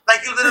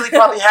 Like, you literally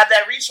probably have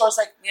that resource.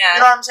 Like, you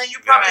know what I'm saying? You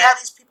probably have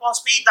these people on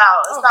speed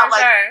dial. It's not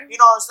like,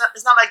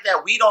 it's not like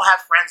that we don't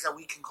have friends that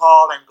we can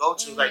call and go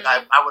to. Like,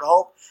 I would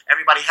hope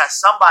everybody has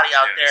somebody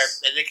out there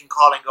that they can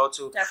call and go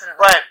to. Definitely.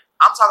 But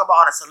I'm talking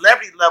about on a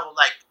celebrity level,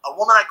 like a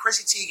woman like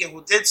Chrissy Teigen,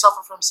 who did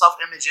suffer from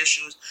self-image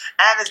issues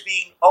and is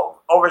being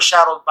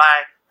overshadowed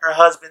by her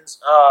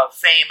husband's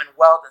fame and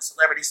wealth and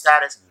celebrity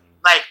status.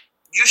 Like,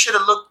 you should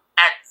have looked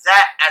at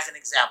that as an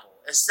example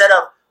instead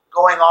of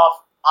going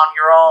off on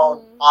your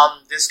own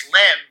on this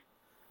limb.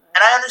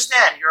 And I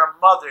understand you're a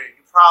mother.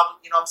 You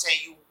probably,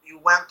 you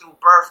went through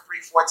birth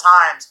 3-4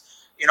 times.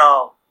 You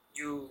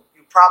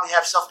probably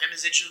have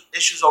self-image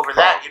issues over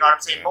that. You know what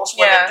I'm saying? Most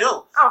women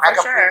do. Oh, I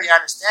completely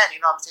understand.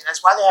 You know what I'm saying?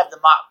 That's why they have the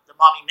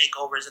mommy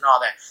makeovers and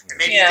all that. And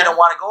maybe you didn't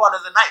want to go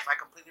under the knife. I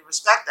completely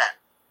respect that.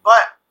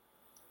 But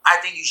I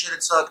think you should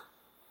have took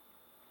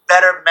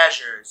better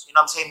measures. You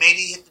know what I'm saying?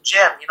 Maybe hit the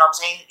gym. You know what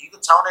I'm saying? You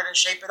can tone it and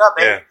shape it up,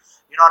 baby.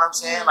 You know what I'm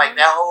saying? Like,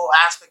 that whole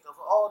aspect of,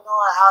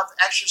 I have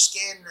extra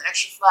skin and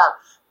extra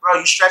flab. Bro,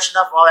 you stretch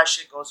enough, all that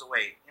shit goes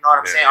away. You know what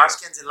I'm saying? Our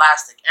skin's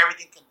elastic.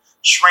 Everything can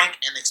shrink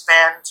and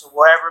expand to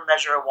whatever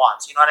measure it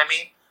wants. You know what I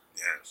mean?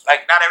 Yes.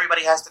 Like, not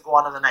everybody has to go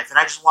under the knife. And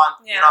I just want,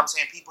 you know what I'm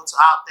saying, people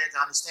out there to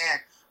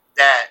understand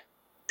that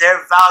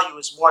their value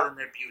is more than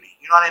their beauty.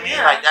 You know what I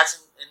mean? Like,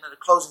 that's in the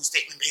closing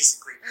statement,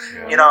 basically.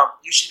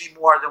 You should be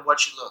more than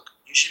what you look.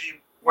 You should be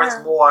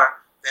worth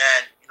more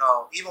than,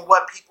 even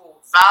what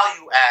people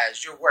value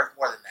as. You're worth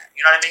more than that.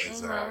 You know what I mean?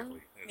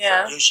 Exactly.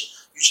 Yeah. You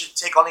should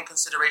take only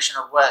consideration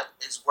of what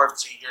is worth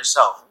to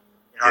yourself.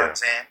 You know what I'm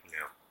saying?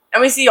 Yeah.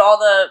 And we see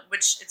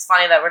which it's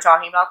funny that we're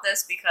talking about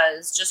this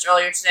because just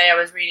earlier today I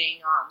was reading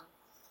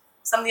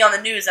something on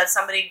the news that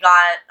somebody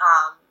got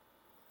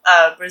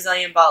a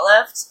Brazilian butt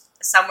lift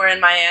somewhere in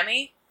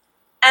Miami,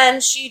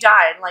 and she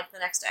died like the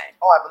next day.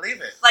 Oh, I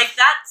believe it. Like,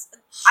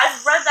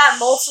 I've read that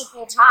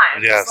multiple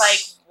times. Yes. It's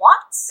like, what?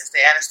 It's the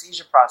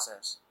anesthesia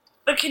process.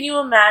 But can you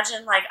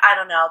imagine, like, I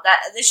don't know, that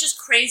it's just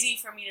crazy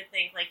for me to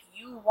think, like,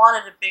 you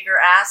wanted a bigger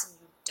ass and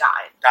you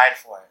died. Died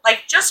for it.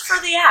 Like, just for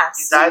the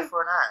ass. You died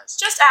for an ass.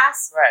 Just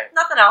ass. Right.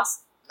 Nothing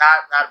else.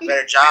 Not a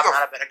better job,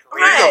 not a better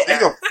career. Right.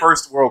 These are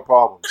first world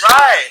problems.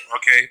 Right.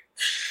 Okay?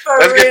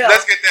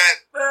 Let's get that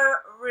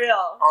for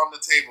real on the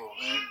table,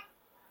 man.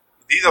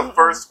 These are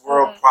first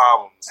world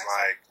problems.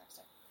 Like,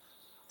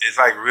 it's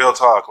like real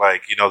talk.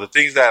 Like, the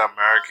things that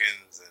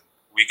Americans and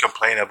we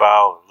complain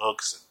about,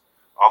 looks and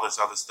all this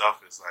other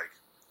stuff, is like,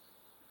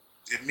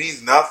 it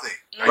means nothing.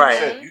 Like you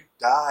said, you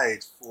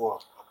died for a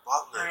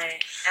butler.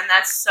 Right. And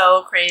that's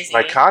so crazy.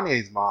 Like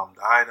Kanye's mom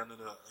died under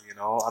the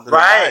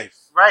knife.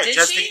 Right. Did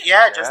just she? To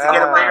get a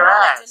bigger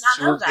ass. I did not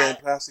she know was that.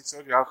 getting plastic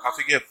surgery. I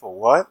forget for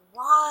what.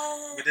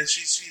 What? But then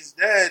she's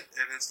dead,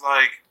 and it's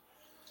like,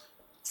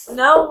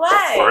 no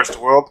way. First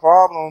world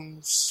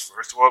problems.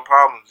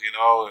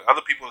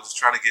 Other people are just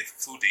trying to get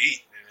food to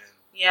eat. And,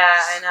 yeah,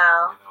 I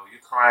know. You're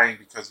crying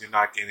because you're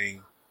not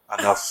getting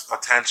enough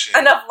attention,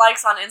 enough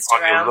likes on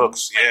Instagram, on your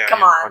looks,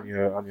 come on,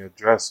 on your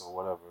dress or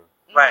whatever,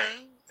 right?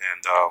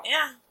 And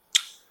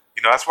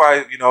that's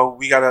why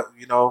we gotta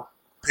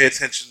pay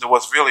attention to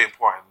what's really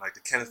important, like the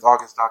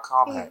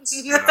KennethAuguste.com hats.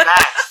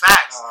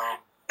 Facts.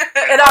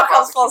 It all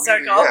comes full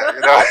circle.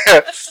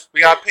 Yeah,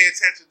 we gotta pay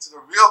attention to the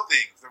real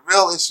things, the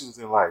real issues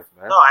in life,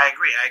 man. No, I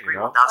agree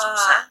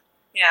 1,000%.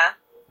 Yeah.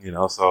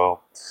 So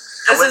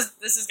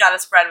this has got to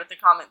spread with the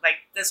comment,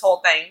 like this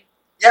whole thing.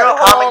 Yeah, the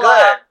common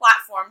good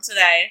platform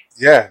today.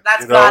 Yeah,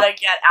 that's gotta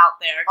get out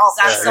there because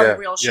that's some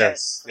real shit.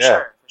 Yes,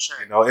 for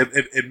sure.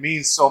 It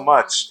means so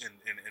much, and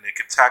it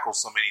can tackle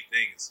so many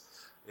things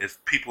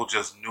if people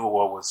just knew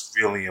what was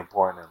really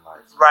important in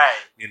life. Right.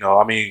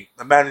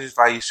 Imagine if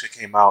Ayesha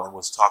came out and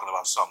was talking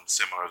about something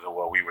similar to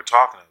what we were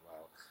talking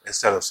about,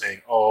 instead of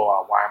saying,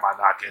 "Oh, why am I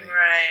not getting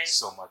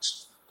so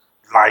much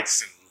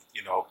likes?" and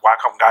why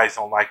come guys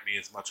don't like me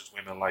as much as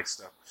women like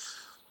stuff?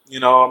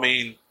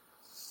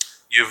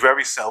 You're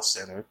very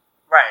self-centered.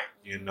 Right.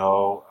 And you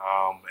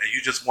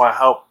just want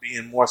help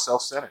being more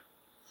self-centered.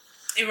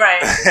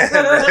 Right.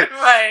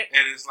 Right.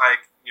 And it's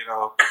like, you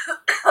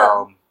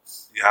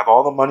have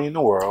all the money in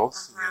the world,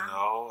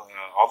 all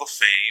the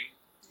fame,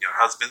 your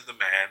husband's the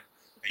man,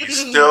 and you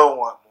still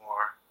want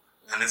more,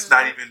 and it's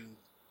not even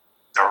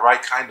the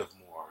right kind of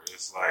more.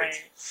 It's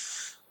like,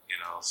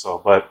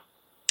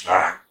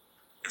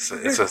 it's a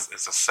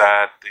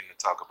sad thing to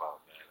talk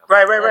about, man.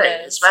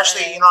 Right.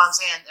 Especially, you know what I'm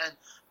saying? And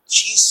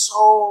she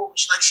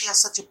has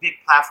such a big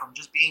platform,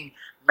 just being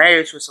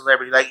married to a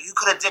celebrity. Like, you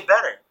could have did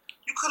better.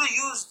 You could have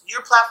used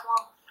your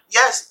platform.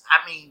 Yes,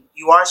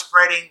 you are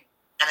spreading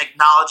an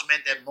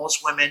acknowledgement that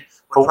most women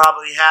would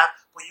probably have,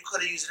 but you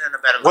could have used it in a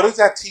better way. What does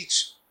that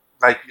teach?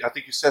 Like, I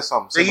think you said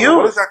something similar. The youth.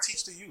 What does that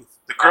teach the youth?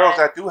 The girls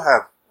that do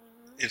have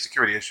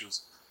insecurity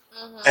issues,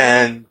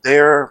 and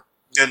they're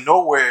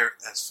nowhere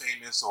as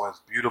famous or as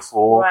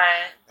beautiful,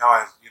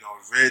 as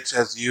rich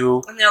as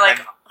you, and they're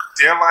like,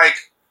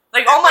 oh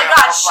my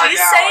God, she's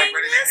saying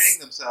ready this, to hang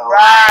themselves,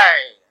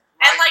 right?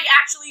 And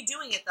actually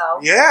doing it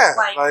though,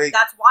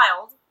 that's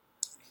wild.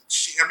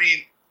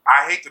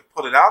 I hate to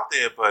put it out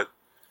there, but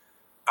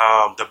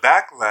the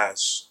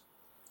backlash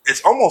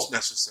is almost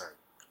necessary,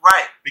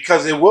 right?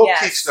 Because it will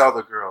teach the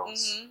other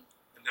girls and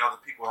the other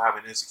people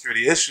having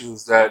insecurity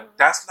issues that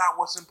that's not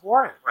what's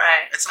important.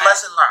 Right. It's a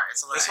lesson learned.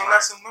 It's a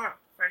lesson learned.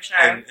 For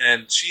sure.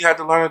 And she had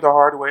to learn it the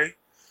hard way.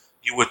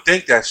 You would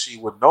think that she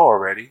would know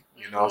already.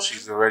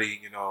 She's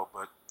already,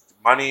 but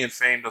money and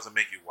fame doesn't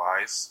make you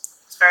wise.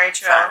 It's very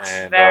true.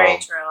 And, very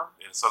true.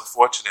 It's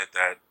unfortunate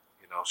that,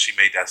 she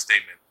made that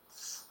statement.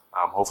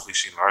 Hopefully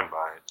she learned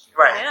by it.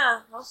 Right.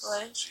 Yeah,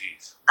 hopefully.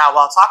 Jeez. Now,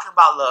 while talking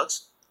about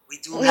looks, we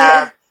do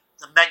have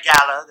the Met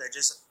Gala that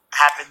just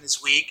happened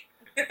this week.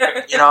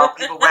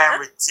 People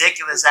wearing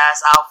ridiculous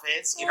ass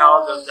outfits. The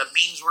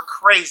memes were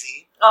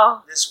crazy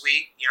this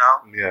week.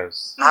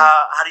 Yes.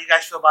 How do you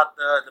guys feel about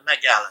the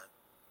Met Gala?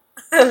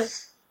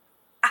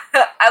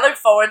 I look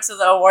forward to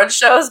the award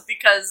shows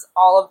because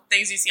all of the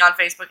things you see on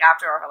Facebook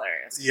after are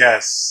hilarious.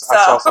 Yes,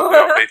 I saw something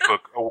on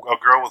Facebook. A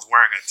girl was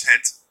wearing a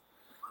tent.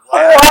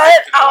 What?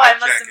 I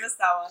must have missed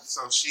that one.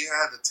 So she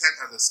had the tent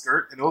as a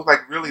skirt, and it was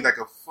really like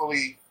a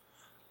fully.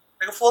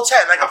 Like a full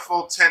tent. Like a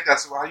full tent,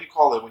 that's how you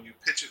call it when you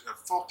pitch it, a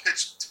full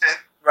pitch tent.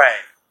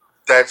 Right.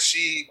 That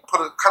she cut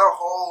a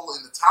hole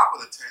in the top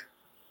of the tent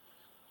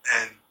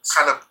and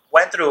kind of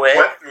went through it.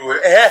 Tied it up.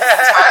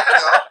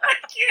 I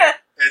can't.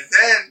 And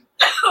then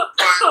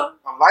put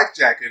a life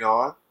jacket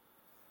on.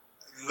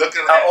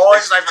 Looking an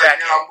orange life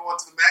jacket. I'm going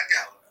to the Met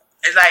Gala.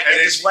 It's like, and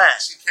it just went.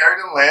 She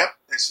carried a lamp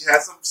and she had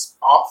some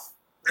off.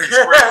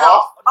 Sprayed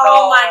off.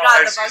 Oh my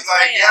God, and the bug she's like,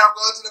 spraying. I'm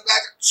going to the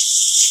Met Gala.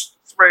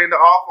 Spraying the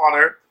off on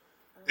her.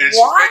 And she's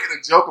making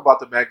a joke about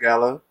the Met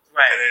Gala.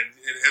 Right. And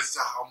it's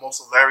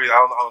almost hilarious. I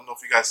don't know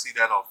if you guys see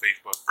that on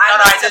Facebook.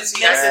 I didn't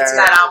see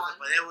that one.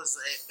 But it was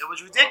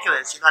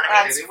ridiculous. You know what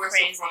I mean? They were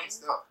some funny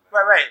stuff.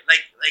 Right.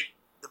 Like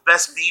the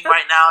best meme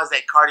right now is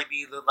that Cardi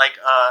B looked like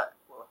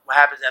what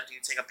happens after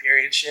you take a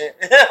period shit.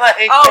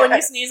 When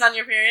you sneeze on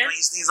your period? When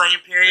you sneeze on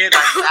your period?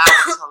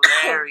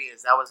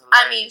 That was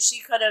hilarious.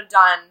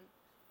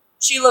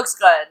 She looks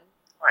good.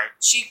 Right.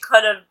 She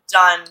could have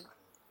done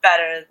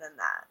better than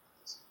that.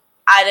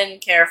 I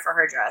didn't care for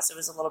her dress. It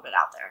was a little bit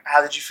out there.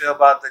 How did you feel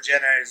about the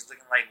Jenners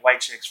looking like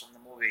white chicks from the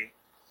movie?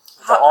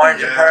 With the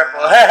orange and purple.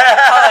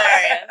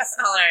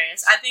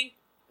 Hilarious. I think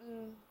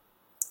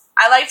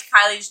I liked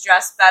Kylie's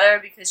dress better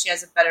because she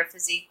has a better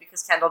physique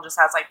because Kendall just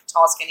has like the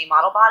tall, skinny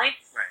model body.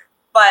 Right.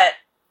 But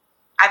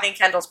I think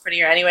Kendall's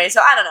prettier anyway,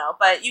 so I don't know.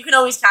 But you can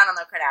always count on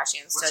the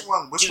Kardashians Which to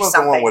one? Which do one's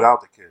something. the one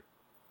without the kid?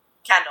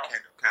 Kendall.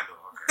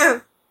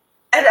 Okay.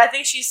 And I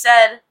think she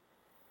said,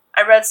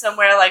 I read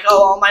somewhere like,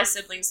 oh, all my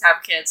siblings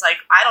have kids. Like,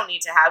 I don't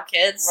need to have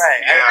kids.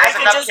 Right. Yeah. I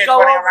could just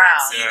go over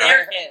and see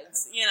their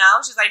kids. You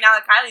know? She's like, now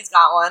that Kylie's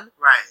got one,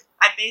 right.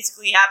 I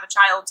basically have a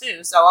child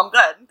too, so I'm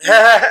good.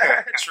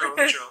 True.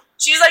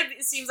 She's like,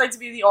 it seems like to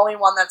be the only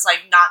one that's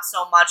like not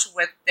so much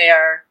with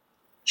their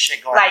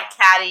shit going like on.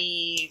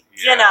 catty,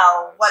 you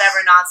know,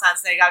 whatever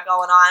nonsense they got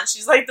going on.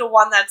 She's like the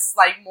one that's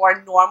like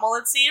more normal,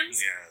 it seems.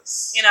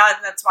 Yes. You know,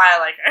 and that's why I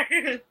like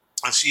her.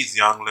 And she's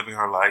young, living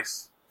her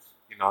life.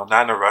 You know,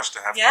 not in a rush to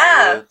have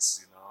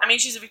kids. You know. I mean,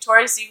 she's a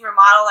Victoria's Secret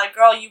model. Like,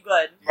 girl, you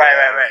good.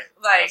 Right.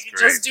 Like,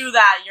 just do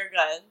that. You're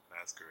good.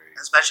 That's great.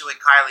 Especially with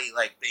Kylie,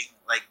 like, being,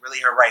 like, really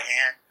her right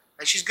hand.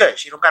 Like, she's good.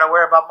 She don't got to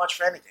worry about much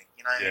for anything.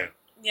 You know what I mean?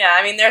 Yeah,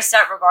 I mean, they're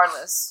set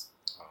regardless.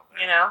 Oh,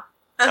 you know?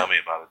 Tell me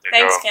about it.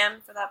 Thanks,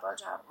 Kim, for that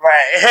blowjob.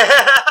 Right.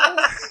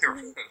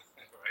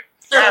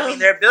 Yeah, I mean,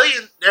 they're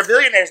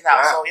billionaires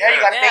now. So, you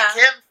got to thank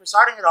Kim for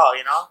starting it all,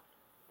 you know?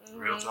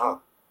 Real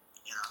talk.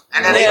 You know?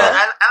 And then,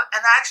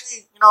 and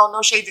actually, you know,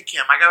 no shade to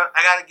Kim. I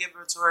got to give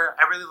her to her.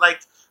 I really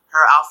liked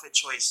her outfit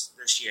choice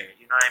this year.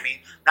 You know what I mean?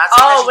 Not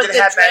saying with that she the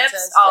didn't have bad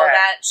drips. taste. Oh,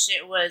 that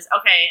shit was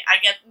okay. I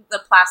get the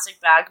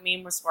plastic bag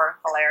meme was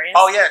hilarious.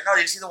 Oh yeah, no,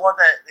 did you see the one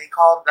that they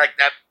called like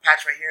that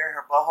patch right here,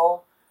 her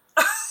butthole?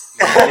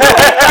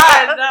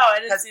 God, no, I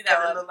didn't see that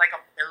one. It looked like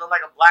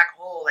a black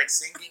hole like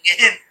sinking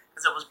in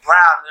because it was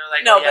brown. They're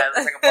like, no, it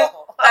looks like a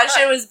butthole. That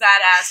shit was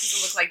badass because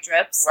it looked like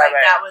drips. Right.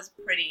 That was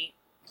pretty.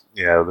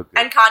 Yeah, it looked good.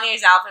 And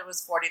Kanye's outfit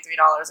was $43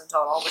 in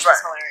total, which was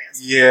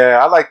hilarious. Yeah,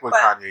 I like what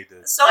Kanye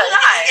did. So did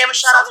I. He gave a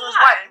shout out to his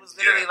wife. He was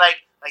literally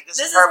like this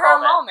is her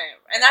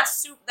moment. And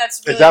that's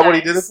really Is that what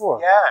he did it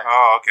for? Yeah.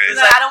 Oh, okay. He's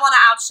like, I don't want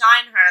to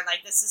outshine her.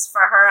 Like, this is for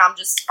her. I'm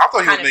just. I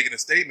thought he was making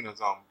a statement or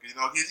something. You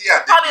know,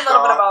 probably a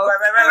little bit of both.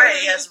 Right.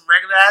 He has some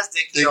regular ass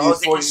dick.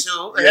 Dicky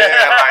suit.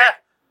 Yeah,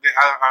 like.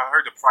 I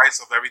heard the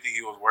price of everything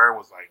he was wearing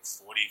was like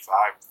 $45,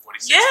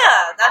 $46.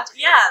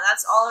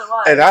 That's all it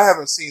was. And I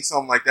haven't seen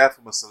something like that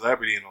from a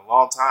celebrity in a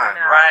long time.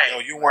 Right? Yo,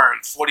 you wearing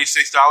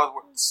 $46?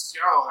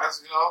 Yo,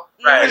 that's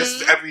right. And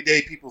it's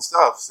everyday people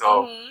stuff.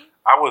 So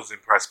I was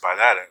impressed by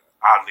that.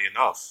 Oddly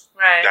enough,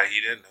 that he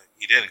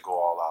didn't go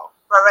all out.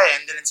 Right,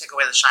 and didn't take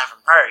away the shine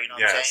from her. You know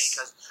what I'm saying?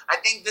 Because I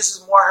think this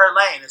is more her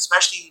lane,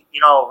 especially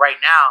right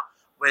now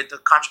with the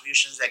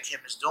contributions that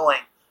Kim is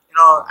doing. You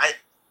know,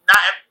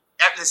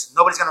 listen,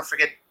 nobody's gonna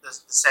forget the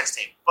sex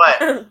tape,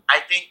 but I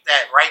think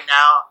that right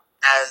now,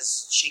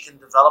 as she can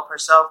develop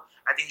herself,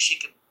 I think she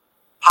can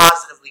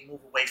positively move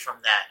away from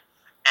that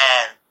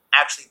and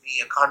actually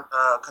be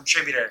a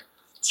contributor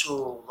to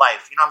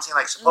life. You know what I'm saying?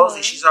 Like,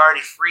 supposedly she's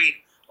already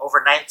freed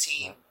over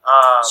 19.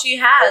 She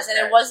has, and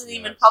it wasn't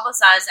even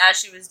publicized as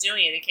she was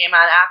doing it. It came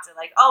out after,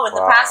 like, in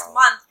the past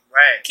month,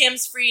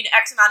 Kim's freed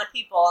X amount of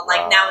people, and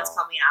like now it's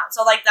coming out.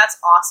 So like that's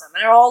awesome.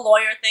 And her whole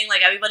lawyer thing,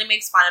 like everybody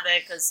makes fun of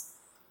it because.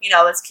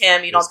 It's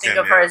Kim. You don't think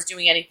of her as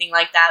doing anything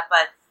like that.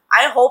 But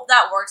I hope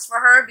that works for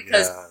her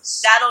because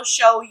that'll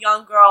show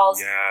young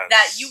girls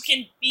that you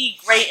can be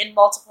great in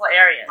multiple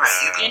areas.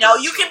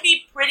 Yes. You can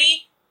be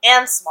pretty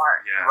and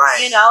smart.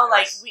 Yes.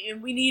 Like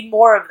we need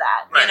more of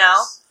that. And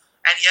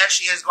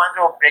she is going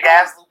through a big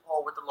ass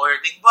loophole with the lawyer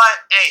thing. But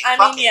hey,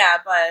 but you know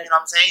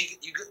what I'm saying?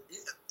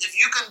 If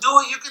you can do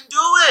it, you can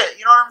do it.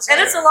 You know what I'm saying?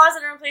 And it's the laws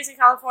that are in place in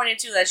California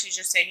too that she's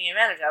just taking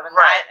advantage of, and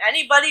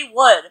anybody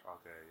would.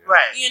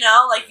 Right. You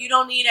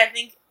don't need. I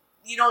think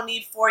you don't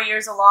need 4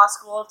 years of law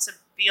school to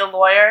be a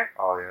lawyer.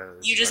 Oh yeah.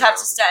 You just have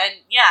to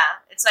study.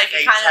 It's like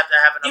you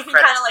can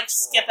kind of like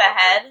skip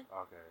ahead.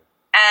 Okay.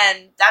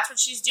 And that's what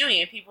she's doing.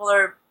 And people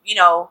are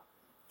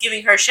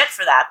giving her shit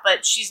for that,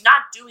 but she's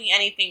not doing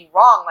anything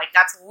wrong. Like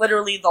that's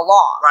literally the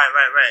law. Right.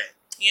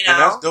 And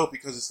that's dope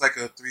because it's like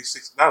a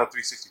 360, not a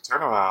 360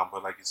 turnaround,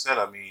 but like you said,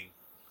 I mean,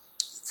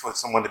 for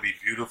someone to be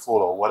beautiful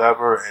or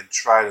whatever and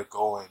try to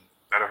go and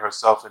better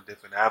herself in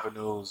different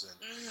avenues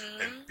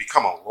and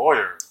become a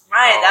lawyer.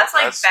 That's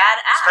like badass.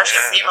 Especially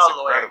a female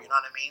lawyer, you know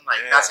what I mean? Like,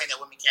 not saying that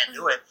women can't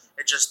do it.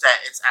 It's just that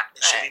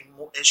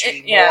it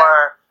should be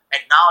more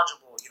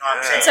acknowledgeable, you know what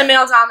I'm saying? It's a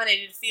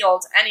male-dominated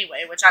field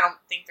anyway, which I don't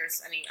think there's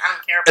any, I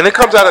don't care about. And it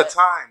comes at a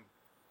time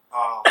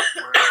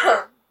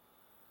where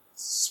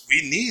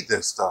we need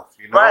this stuff,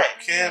 Right.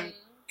 Kim,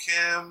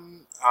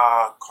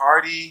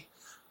 Cardi,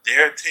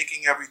 they're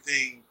taking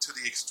everything to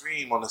the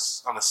extreme on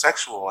the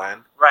sexual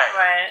end.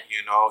 Right.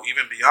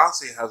 Even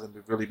Beyonce hasn't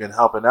really been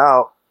helping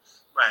out.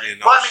 Right.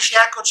 Well, I mean, she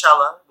had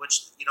Coachella,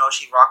 which,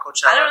 she rocked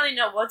Coachella. I don't really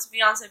know. What's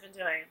Beyonce been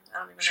doing? I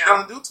don't even know. She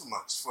doesn't do too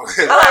much for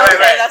it.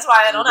 Okay, that's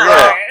why I don't know.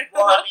 Yeah.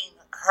 Well, I mean,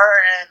 her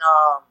and,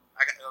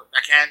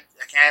 I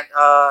can't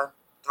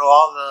throw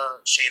all the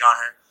shade on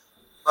her,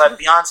 but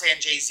Beyonce and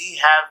Jay-Z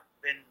have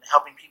been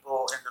helping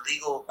people in the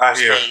legal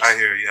space. I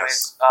hear,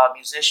 yes. With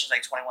musicians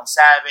like 21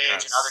 Savage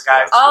and other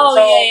guys.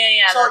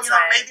 Yeah. So, That's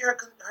right. maybe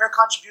her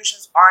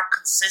contributions aren't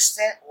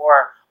consistent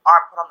or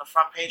aren't put on the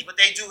front page, but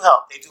they do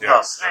help. They do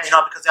help. Right. You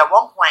know, because at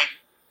one point,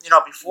 you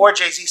know, before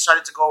Jay-Z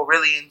started to go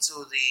really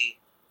into the,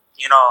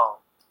 you know,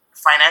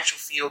 financial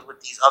field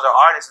with these other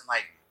artists and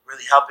like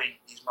really helping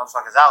these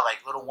motherfuckers out,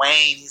 like Lil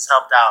Wayne, he's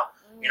helped out,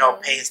 you know,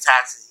 pay his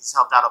taxes. He's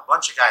helped out a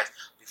bunch of guys.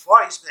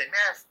 Before I used to be like,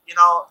 man, you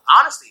know,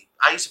 honestly,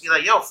 I used to be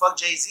like, yo, fuck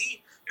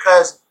Jay-Z,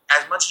 because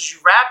as much as you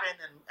rapping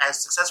and as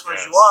successful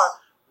as you are,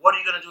 what are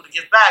you gonna do to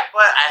give back?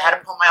 But I had to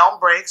put my own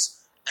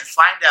brakes and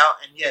find out.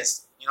 And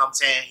yes, you know what I'm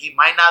saying, he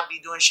might not be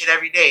doing shit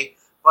every day,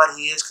 but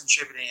he is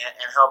contributing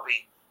and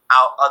helping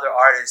out other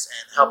artists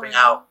and helping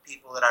out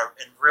people that are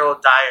in real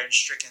dire and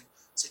stricken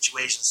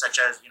situations, such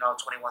as, you know,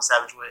 21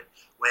 Savage with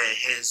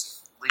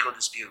his legal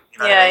dispute. You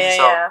know what I mean?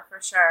 Yeah,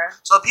 for sure.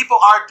 So people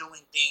are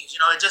doing things, you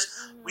know, it just,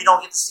 we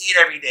don't get to see it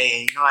every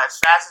day. You know, as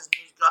fast as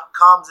news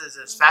comes,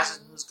 as fast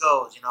as news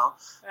goes, you know?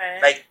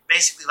 Right. Like,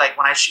 basically, like,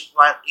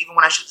 even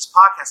when I shoot this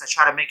podcast, I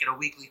try to make it a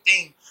weekly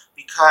thing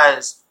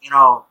because, you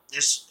know,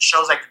 there's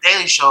shows like The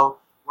Daily Show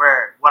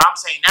where what I'm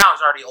saying now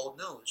is already old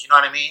news, you know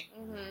what I mean?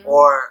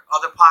 Or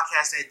other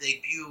podcasts that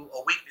debut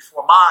a week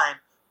before mine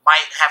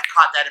might have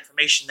caught that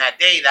information that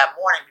day, that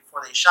morning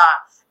before they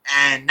shot,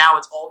 and now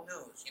it's old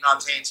news, you know what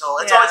I'm saying? So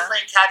it's always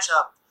playing catch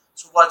up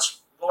to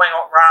what's going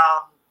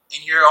around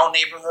in your own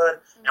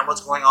neighborhood and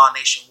what's going on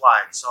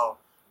nationwide. So,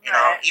 you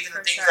know, even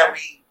the things that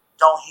we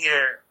don't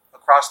hear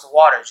across the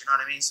waters, you know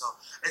what I mean? So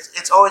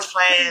it's always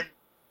playing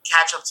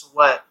catch up to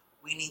what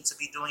we need to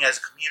be doing as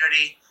a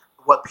community,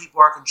 what people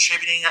are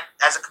contributing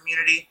as a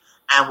community,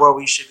 and where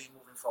we should be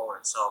moving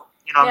forward. So,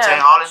 you know what I'm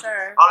saying?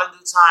 All in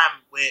due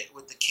time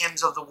with the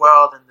Kims of the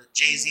world and the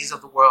Jay-Z's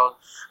of the world,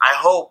 I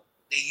hope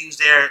they use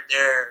their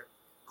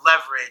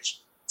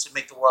leverage to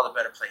make the world a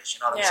better place. You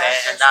know what I'm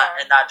saying?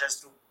 And not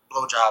just through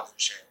blowjobs and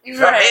shit. You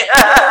feel me?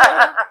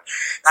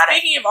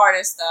 Speaking of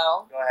artists,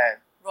 though. Go ahead.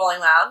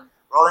 Rolling Loud.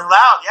 Rolling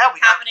Loud, yeah.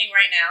 Happening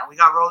right now. We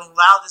got Rolling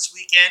Loud this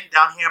weekend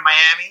down here in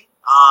Miami.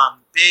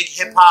 Big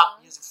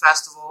hip-hop music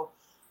festival.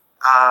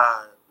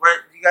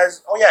 Where you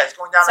guys? Oh yeah, it's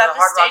going down to the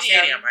Hard Rock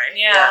Stadium, right?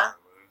 Yeah.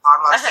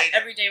 Hard Rock Stadium.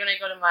 Every day when I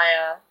go to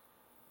my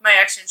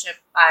externship,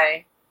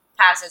 I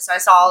pass it. So I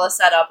saw all the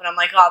setup, and I'm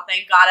like, oh,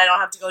 thank God I don't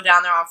have to go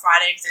down there on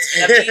Friday because it's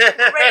gonna be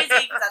crazy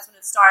because that's when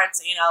it starts.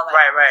 You know,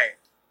 like right.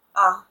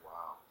 Oh,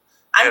 wow.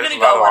 I'm gonna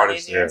go one of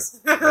these years.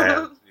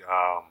 ASAP,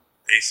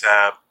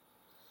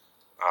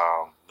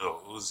 Lil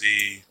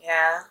Uzi.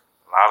 Yeah.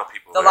 A lot of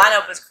people. The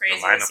lineup was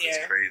crazy this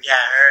year. Crazy. Yeah,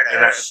 I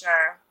heard. For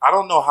sure. I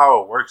don't know how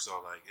it works though.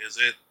 Like, is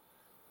it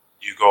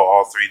you go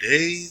all 3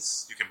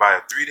 days? You can buy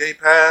a 3-day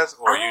pass,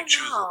 or you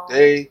choose a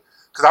day?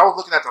 Because I was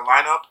looking at the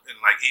lineup,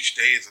 and like each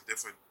day is a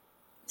different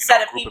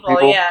set of group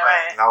people. Yeah,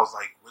 right. And I was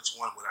like, which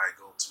one would I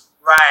go to?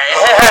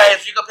 Right.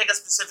 If you could pick a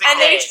specific and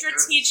day. they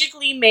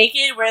strategically make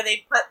it where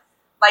they put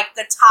like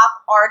the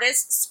top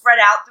artists spread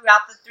out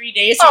throughout the 3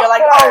 days. So you're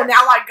like, oh,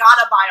 now I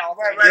gotta buy all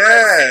 3 days.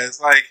 Yeah,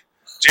 it's like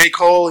J.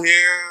 Cole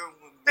here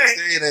this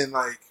day, and then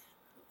like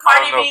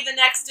Cardi B the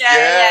next day,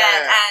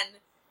 and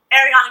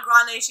Ariana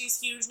Grande, she's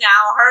huge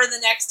now. Her the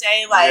next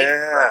day, like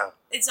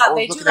it's not.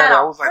 They do that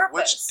on purpose. Like,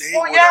 which day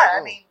would I go?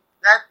 I mean,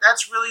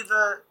 that's really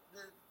the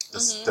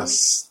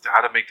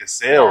how to make the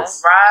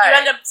sales. Right. You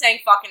end up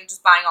saying fucking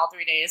just buying all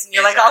 3 days, and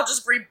you're like, I'll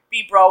just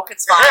be broke.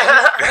 It's fine.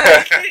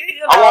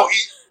 I won't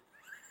eat.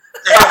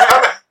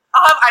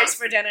 I'll have ice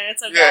for dinner.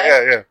 It's okay.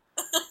 Yeah.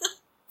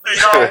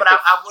 But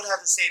I would have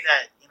to say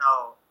that, you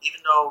know,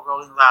 even though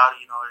Rolling Loud,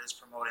 you know, it is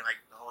promoting like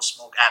the whole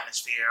smoke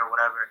atmosphere or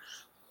whatever,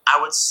 I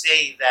would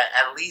say that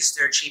at least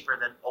they're cheaper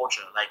than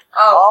Ultra. Like,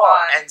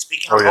 and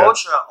speaking of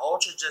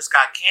Ultra just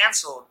got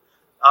canceled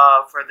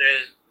for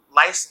their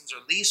license or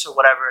lease or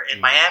whatever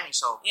in Miami,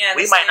 so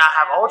we might not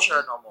have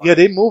Ultra no more. Yeah,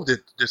 they moved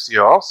it this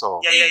year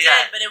also. They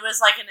did, but it was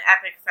like an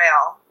epic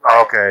fail.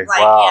 Right? Okay,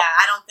 like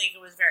I don't think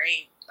it was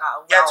very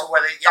to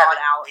where they thought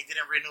out. They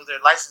didn't renew their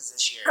license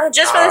this year.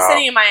 Just for the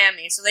city of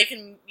Miami, so they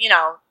can, you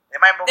know,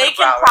 they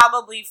can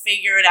probably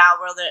figure it out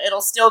where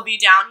it'll still be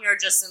down here,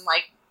 just in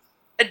like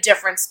a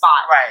different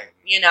spot, right?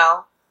 You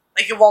know,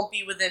 like it won't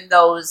be within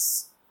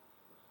those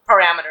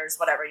parameters,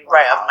 whatever you want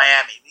to call it.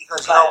 Miami,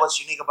 because you know what's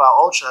unique about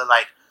Ultra,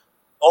 like.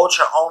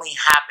 Ultra only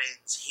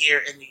happens here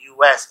in the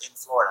U.S. in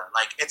Florida.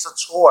 Like, it's a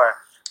tour,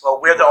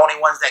 but we're the only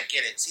ones that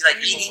get it. See, like,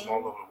 people from all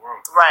over the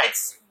world. Right.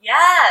 It's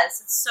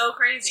so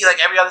crazy. See, like,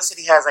 every other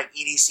city has, like,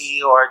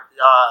 EDC or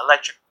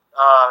Electric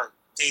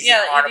Daisy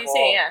Carnival.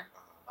 EDC,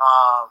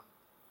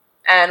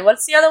 and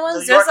what's the other one?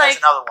 New York has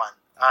another one.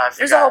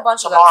 There's a whole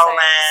bunch of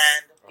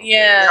Tomorrowland. Okay.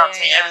 Yeah. You know what I'm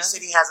saying? Every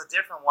city has a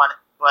different one,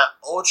 but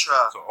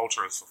Ultra. So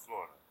Ultra is for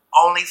Florida.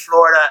 Only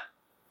Florida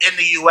in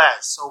the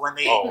U.S. So when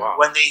they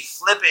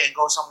flip it and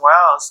go somewhere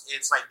else,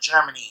 it's like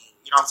Germany.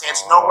 You know what I'm saying?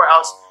 It's nowhere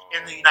else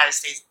in the United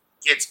States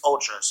gets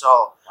Ultra.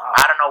 So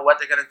I don't know what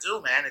they're gonna do,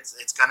 man.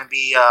 It's gonna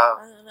be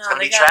it's gonna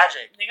be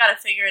tragic. They gotta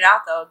figure it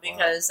out though,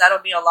 because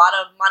that'll be a lot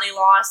of money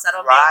lost.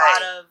 That'll be a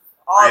lot of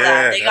all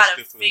that. They gotta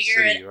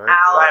figure it out.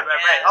 Right.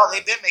 Oh,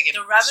 they've been making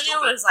the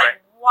revenue is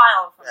like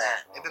wild from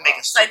that. They've been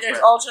making like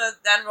there's Ultra,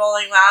 then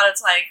Rolling Loud.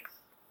 It's like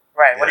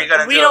what are you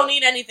gonna do? We don't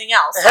need anything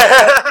else.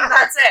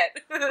 That's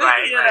it.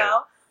 Right. You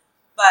know.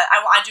 But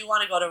I do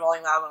want to go to Rolling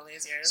Loud one of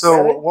these years. So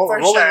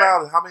Rolling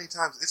Loud, how many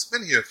times? It's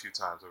been here a few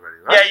times already,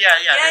 right? Yeah.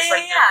 It's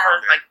like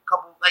like a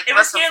couple, like it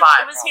less was than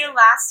 5. It was here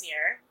last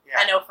year. Yeah.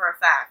 I know for a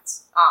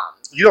fact.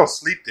 You don't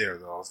sleep there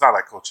though. It's not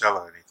like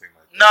Coachella or anything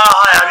like that. No,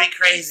 that'd be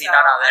crazy. No,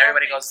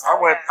 everybody goes. I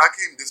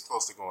came this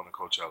close to going to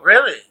Coachella.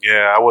 Really?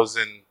 Yeah, I was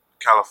in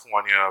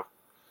California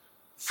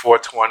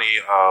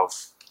 4/20 of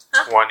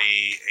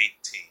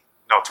 2018.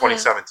 No,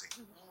 2017.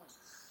 Mm-hmm.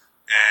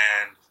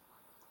 And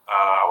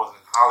I was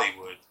in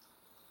Hollywood,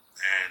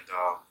 and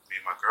me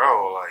and my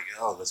girl were like,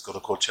 "Yo, let's go to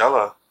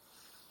Coachella."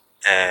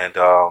 And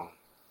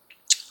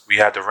we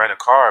had to rent a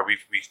car. We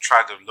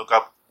tried to look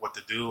up what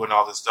to do and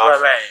all this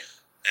stuff. Right.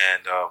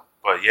 And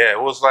but yeah,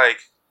 it was like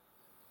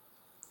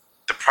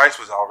the price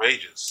was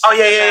outrageous. Oh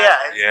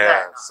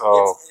yeah.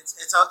 So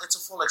it's a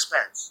full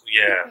expense.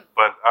 Yeah,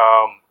 but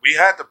we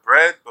had the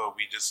bread, but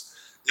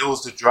it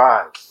was the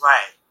drive.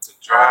 Right. To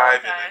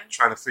drive and then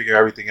trying to figure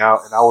everything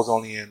out. And I was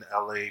only in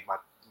LA. My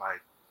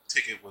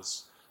ticket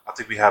was, I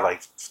think we had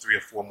like 3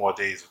 or 4 more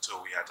days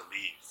until we had to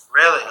leave.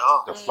 Really?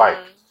 The flight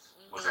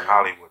was in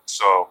Hollywood.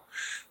 So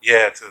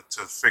yeah,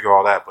 to figure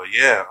all that. But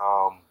yeah,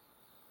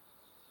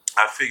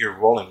 I figured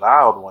Rolling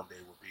Loud one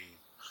day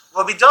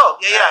would be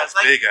dope. Yeah. It's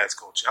like big as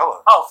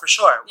Coachella. Oh, for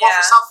sure. Well,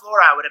 for South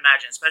Florida, I would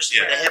imagine,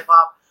 especially with the hip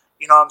hop.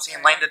 You know what I'm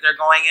saying? Lane that they're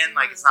going in,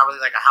 like it's not really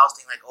like a house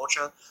thing like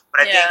Ultra,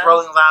 but I think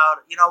Rolling Loud.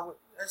 You know,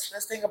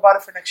 let's think about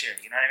it for next year.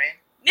 You know what I mean?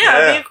 Yeah,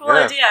 it'd be a cool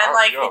idea, and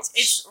like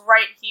it's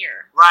right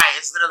here. Right,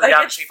 it's literally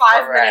like it's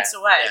 5 minutes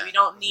away. Yeah. We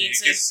don't need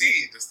to. You can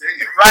see the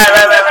stadium.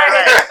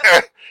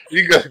 Right.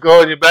 You can go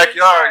in your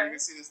backyard. You can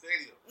see the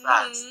stadium.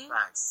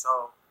 Facts.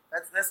 So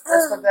let's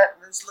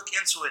look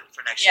into it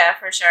for next year. Yeah,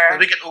 for sure.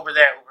 We can Uber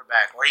there, Uber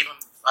back, or even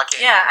bike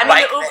there,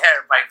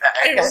 bike back.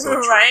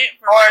 Right.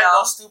 Or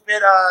those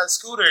stupid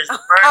scooters,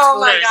 the bird scooters. Oh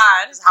my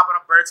god! Just hop on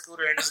a bird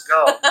scooter and just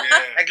go.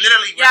 Like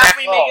literally. If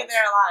we make it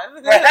there alive.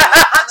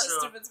 Those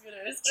stupid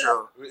scooters.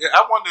 True.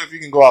 I wonder if you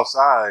can go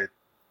outside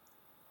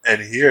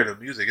and hear the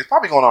music. It's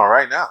probably going on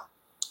right now.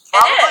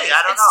 Probably.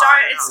 I don't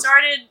know. It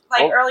started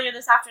like earlier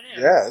this afternoon.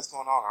 Yeah, it's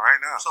going on right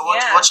now. So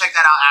we'll check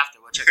that out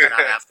after.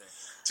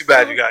 Too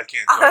bad you guys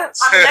can't join us.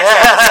 We'll get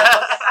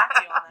back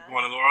to you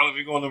on that.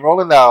 We're going to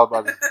Rolling Loud,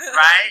 buddy.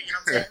 Right? You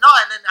know what I'm saying? No,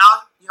 and then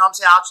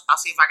I'll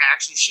see if I can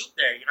actually shoot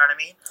there. You know what I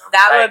mean?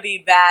 That would be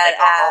bad.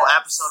 Make a whole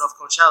episode of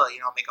Coachella.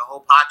 Make a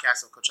whole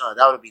podcast of Coachella.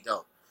 That would be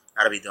dope.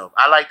 That'd be dope.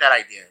 I like that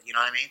idea. You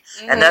know what I mean?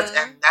 Mm-hmm. And that's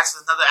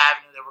another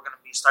avenue that we're going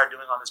to start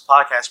doing on this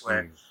podcast,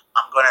 where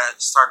I'm going to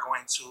start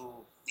going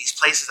to these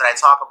places that I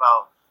talk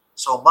about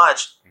so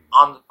much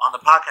on the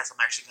podcast.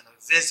 I'm actually going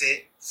to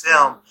visit,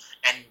 film,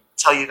 and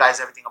tell you guys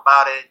everything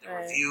about it, the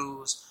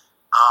reviews,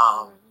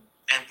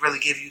 and really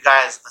give you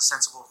guys a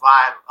sensible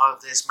vibe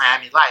of this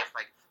Miami life,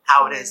 like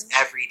how it is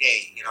every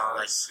day,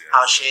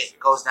 how shit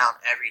goes down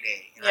every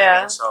day. You know what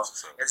I mean? So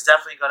it's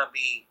definitely gonna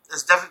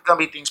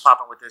be things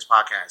popping with this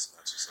podcast.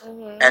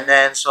 And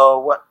then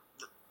what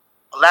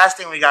the last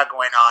thing we got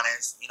going on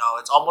is,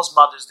 it's almost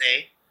Mother's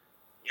Day.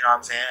 You know what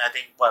I'm saying? I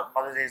think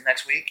Mother's Day is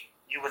next week.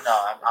 You would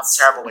know. I'm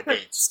terrible with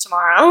dates. It's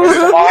tomorrow.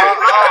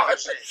 Oh,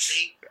 shit.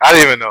 See? I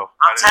didn't even know.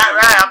 I'm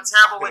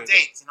terrible with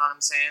dates. You know what I'm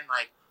saying?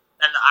 Like,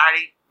 and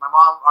my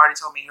mom already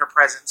told me her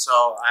present,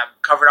 so I'm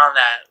covered on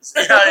that.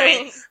 You know what I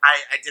mean?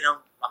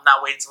 I'm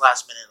not waiting till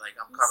last minute. Like,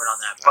 I'm covered on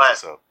that. But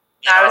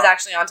I was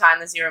actually on time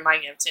this year with my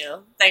gift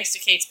too, thanks to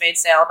Kate Spade's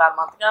sale about a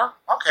month ago.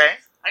 Okay.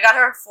 I got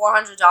her a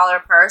 $400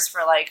 purse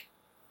for like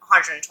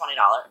 $120.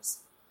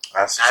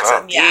 That's a deal.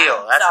 That's a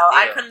deal.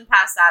 I couldn't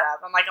pass that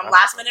up. I'm like, I'm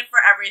last minute for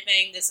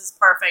everything. This is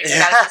perfect. You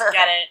guys just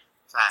get it.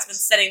 It's been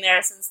sitting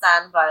there since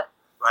then, but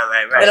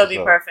it'll be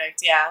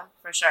perfect. Yeah,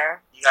 for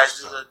sure. You guys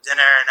do the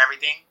dinner and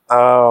everything?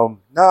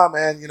 No,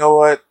 man. You know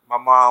what? My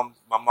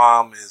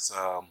mom is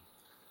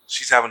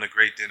she's having a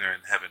great dinner in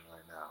heaven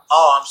right now.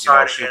 Oh, I'm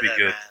sorry to hear she'll be that,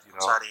 good. Man.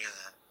 I'm sorry to hear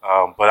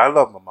that. But I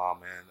love my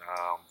mom, man.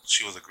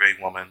 She was a great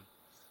woman.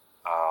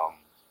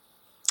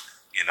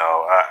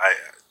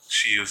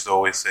 She used to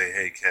always say,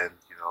 "Hey, Ken."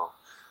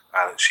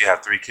 She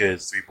had 3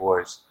 kids, 3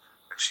 boys,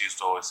 and she used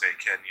to always say,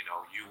 "Ken,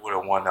 you were the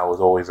one that was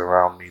always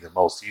around me the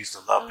most. You used to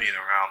love being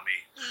around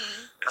me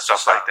and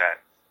stuff like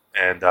that."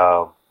 And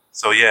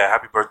so yeah,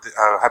 happy birthday,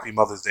 happy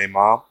Mother's Day,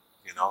 Mom.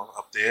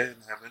 Up there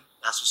in heaven.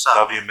 That's what's up.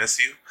 Love you and miss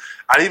you.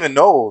 I didn't even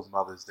know it was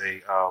Mother's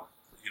Day.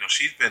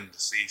 She's been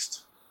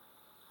deceased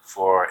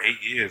for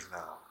 8 years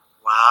now.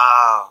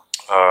 Wow.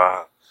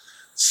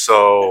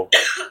 So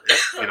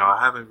I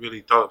haven't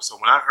really thought. So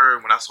when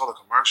I saw the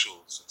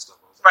commercials and stuff.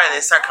 Right,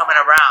 they start coming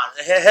around.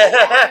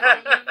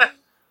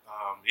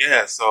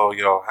 Yeah, so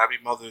happy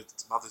Mother's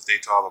Day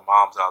to all the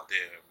moms out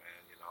there,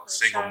 man.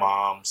 Single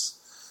moms,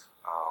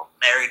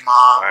 married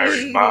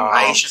moms,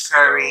 Ayesha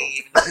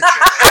Curry.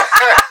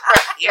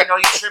 Even though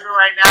you're tripping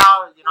right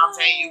now, you know what I'm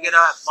saying. You get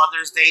a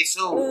Mother's Day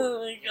too.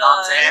 Oh you know what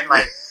I'm saying?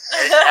 Like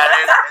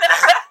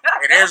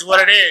it is what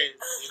it is.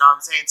 You know what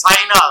I'm saying?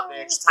 Tighten up,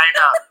 bitch. Tighten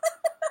up.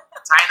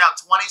 Tighten up.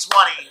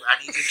 2020. I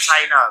need you to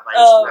tighten up.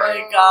 Oh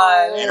my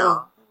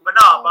god. But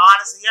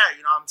honestly, yeah,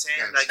 you know what I'm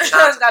saying? Like,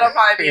 that'll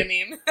probably be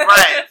a meme.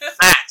 Right,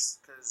 facts.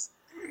 Because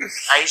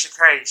Ayesha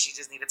Curry, she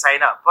just need to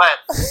tighten up. But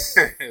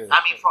I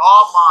mean, for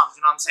all moms,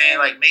 you know what I'm saying?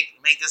 Like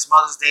make this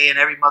Mother's Day and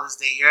every Mother's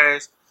Day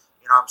yours.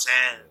 You know what I'm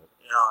saying?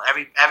 You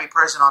know, every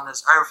person on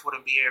this earth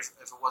wouldn't be here if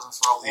it wasn't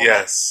for a woman.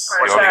 Yes,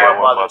 for sure. a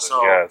mother.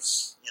 So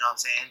yes. you know what I'm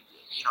saying?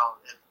 You know,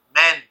 if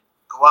men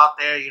go out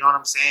there. You know what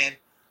I'm saying?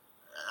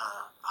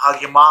 Hug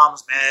your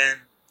moms, man.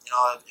 You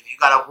know, if you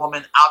got a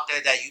woman out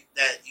there that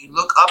you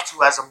look up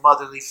to as a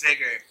motherly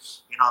figure,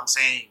 you know what I'm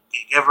saying?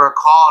 Give her a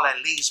call at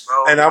least,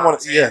 bro. And I want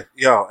to,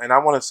 and I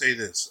want to say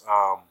this.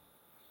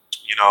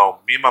 You know,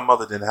 me and my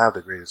mother didn't have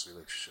the greatest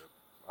relationship.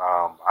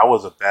 I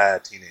was a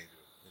bad teenager.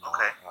 You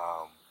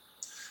know,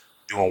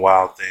 doing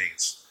wild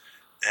things,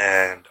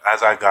 and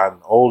as I gotten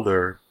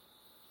older,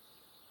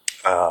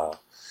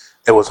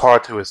 it was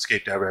hard to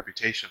escape that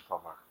reputation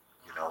from her.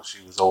 You know,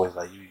 she was always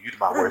like, "You're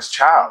my worst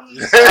child." You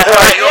know,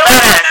 like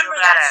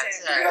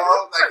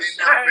they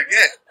never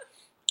forget.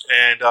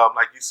 And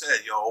like you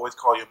said, you always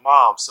call your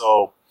mom.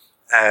 So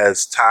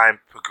as time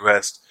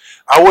progressed,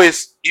 I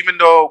always, even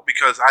though,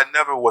 because I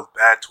never was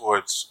bad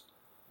towards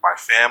my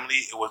family,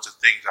 it was the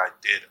things I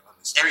did on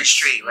the street. In the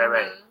street,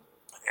 right.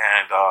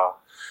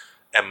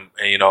 And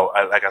you know,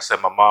 like I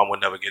said, my mom would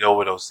never get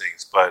over those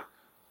things. But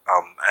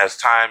as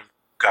time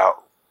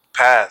got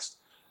passed,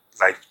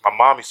 like my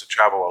mom used to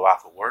travel a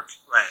lot for work,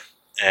 right?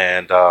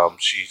 And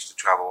she used to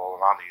travel all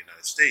around the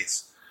United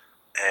States.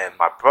 And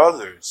my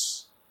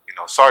brothers, you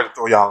know, sorry to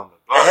throw y'all in the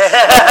bus,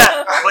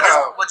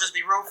 we'll just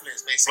be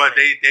ruthless, basically. But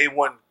they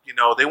wouldn't, you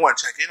know, they wouldn't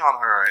check in on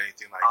her or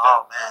anything like that.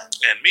 Oh man!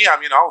 And me, I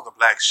mean, I was the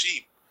black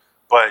sheep,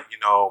 but you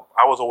know,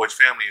 I was always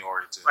family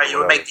oriented. Right, you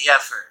would make the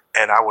effort,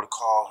 and I would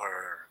call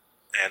her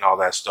and all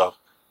that stuff,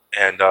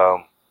 and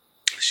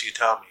she'd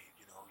tell me,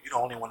 you know, you're the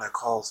only one that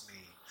calls me,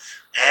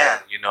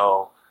 and you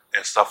know,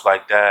 and stuff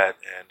like that,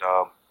 and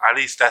at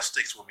least that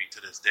sticks with me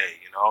to this day,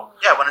 you know.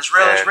 Yeah, when it's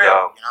real, it's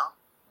real, you know.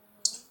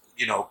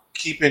 You know,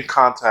 keep in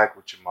contact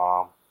with your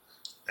mom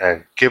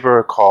and give her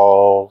a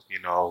call, you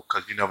know,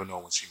 because you never know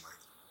when she might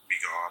be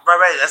gone.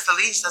 Right. That's the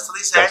least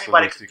that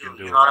anybody can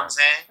do. You know what I'm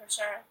saying? For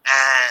sure.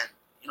 And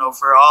you know,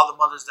 for all the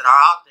mothers that are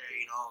out there,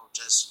 you know,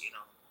 just, you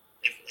know,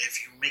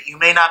 if you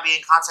may not be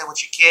in contact with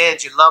your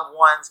kids, your loved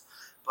ones,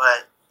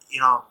 but you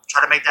know,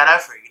 try to make that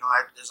effort. You know,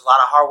 there's a lot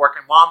of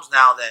hardworking moms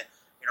now that,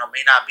 you know,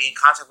 may not be in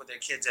contact with their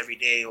kids every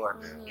day, or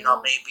you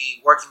know, may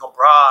be working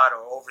abroad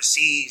or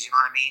overseas. You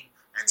know what I mean?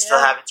 And still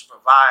having to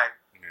provide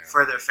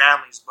for their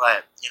families.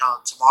 But you know,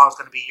 tomorrow's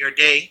going to be your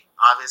day.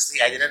 Obviously,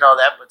 I didn't know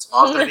that, but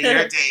tomorrow's going to be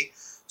your day.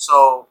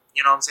 So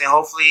you know what I'm saying?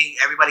 Hopefully,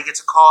 everybody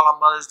gets a call on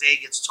Mother's Day,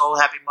 gets told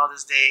Happy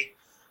Mother's Day.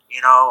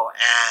 You know,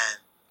 and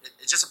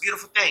it's just a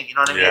beautiful thing. You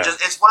know what I mean?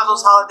 It's one of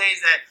those holidays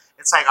that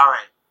it's like, all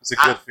right, it's a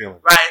good feeling.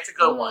 Right, it's a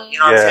good one. You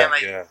know what I'm saying?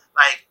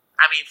 Like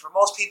I mean, for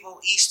most people,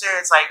 Easter,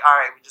 it's like, all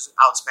right, we're just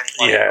out spending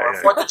money. Or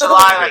 4th of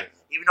July, like,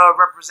 even though it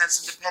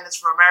represents independence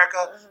for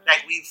America,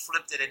 like, we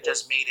flipped it and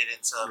just made it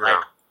into, like,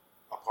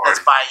 let's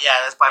buy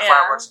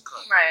fireworks and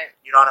cook. Right.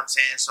 You know what I'm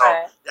saying? So,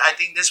 I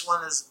think this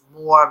one is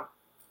more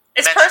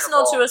it's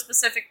personal to a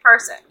specific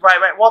person.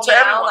 Right. Well, to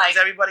everyone, because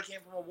everybody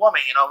came from a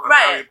woman, you know.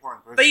 Right.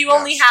 But you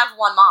only have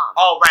one mom.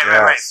 Oh,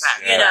 right.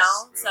 You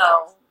know?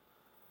 So,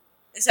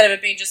 instead of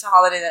it being just a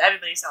holiday that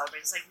everybody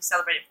celebrates, it's like you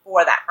celebrate it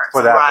for that person.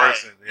 For that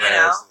person, you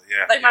know?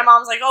 Like my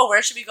mom's like, "Oh,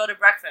 where should we go to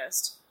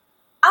breakfast?"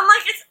 I'm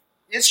like,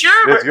 "It's your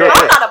birthday.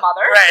 I'm not a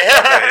mother."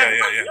 Right?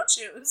 You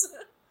choose.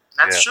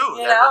 That's true.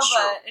 You know,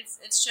 but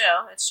it's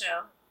true. It's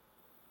true.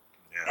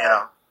 Yeah. You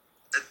know,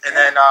 and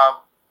then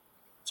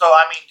so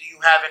I mean, do you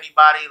have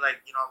anybody,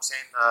 like, you know what I'm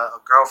saying, a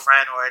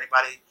girlfriend or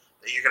anybody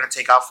that you're gonna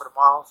take out for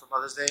tomorrow for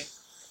Mother's Day?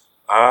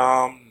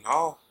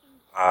 No.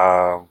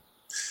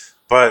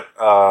 But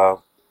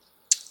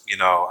you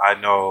know, I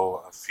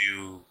know a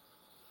few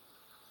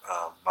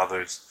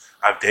mothers.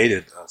 I've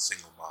dated a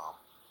single mom.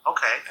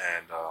 Okay.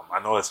 And I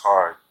know it's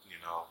hard.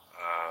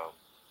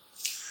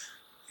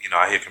 You know,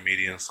 I hear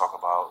comedians talk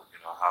about, you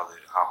know,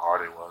 how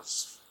hard it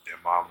was, their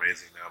mom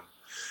raising them,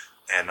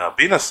 and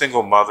being a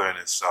single mother in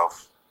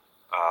itself.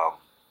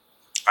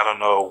 I don't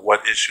know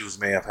what issues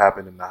may have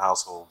happened in the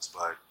households,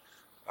 but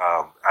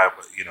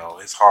you know,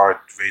 it's hard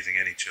raising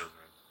any children,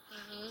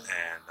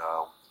 and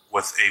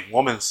with a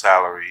woman's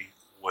salary,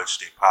 which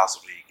they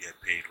possibly get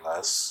paid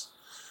less,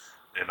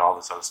 and all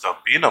this other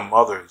stuff. Being a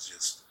mother is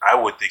just, I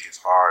would think it's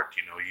hard.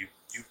 You know, you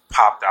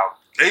popped out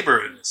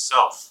labor in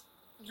itself.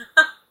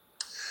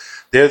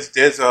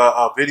 There's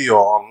a video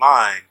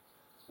online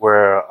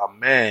where a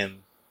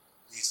man,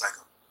 he's like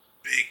a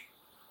big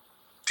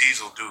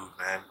diesel dude,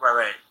 man.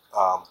 Right.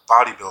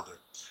 Bodybuilder.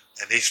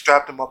 And they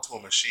strapped him up to a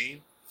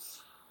machine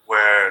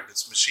where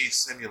this machine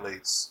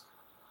simulates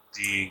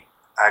the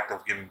act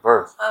of giving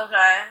birth.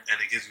 Okay.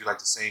 And it gives you like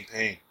the same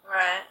pain.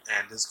 Right.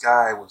 And this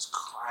guy was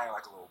crying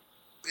like a little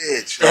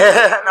bitch. No,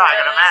 I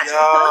can imagine. Yo,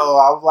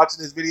 I was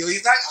watching this video.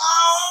 He's like,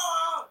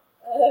 oh!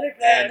 Okay.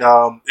 And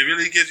it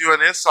really gives you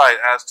an insight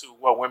as to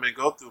what women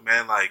go through,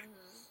 man. Like,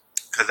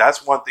 because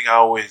that's one thing I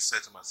always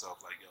said to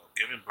myself, like, yo,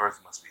 giving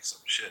birth must be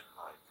some shit.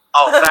 Like,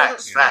 oh,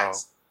 facts.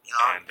 You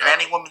know, and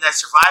any woman that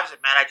survives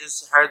it, man. I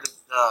just heard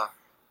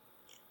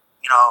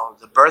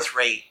the birth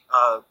rate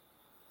of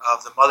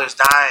of the mothers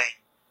dying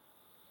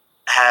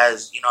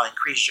has,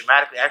 increased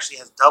dramatically. Actually,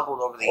 has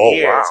doubled over the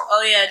years. Wow.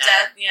 Oh yeah,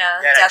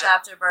 death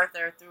after birth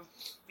or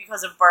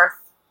because of birth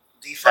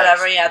defects.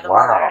 Whatever. Yeah, the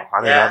mother.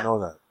 I did not know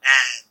that.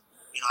 And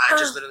I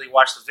just literally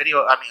watched the video.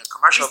 A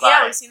commercial about it.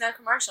 Yeah, we've seen that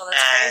commercial.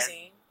 That's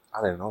crazy.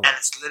 I didn't know that. And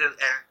it's literally,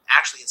 and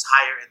actually, it's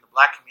higher in the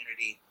black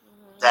community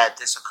that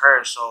this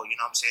occurs. So you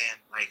know what I'm saying?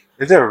 Like,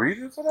 is there a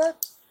reason for that?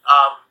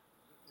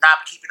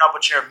 Not keeping up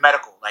with your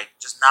medical, like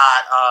just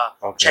not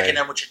checking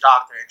in with your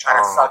doctor and trying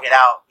to thug it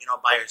out,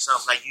 by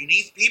yourself. Like you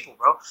need people,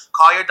 bro.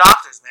 Call your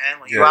doctors, man.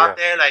 When you're out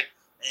there, like,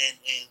 and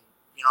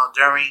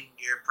during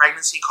your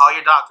pregnancy, call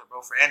your doctor,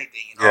 bro, for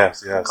anything.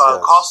 Yes.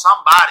 Call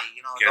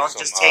somebody. Don't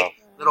just take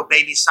little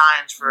baby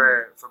signs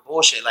for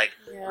bullshit. Like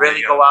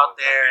really go out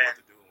there and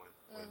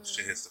when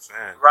shit hits the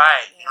fan.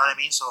 Right. You know what I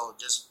mean? So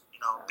just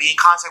be in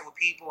contact with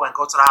people and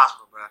go to the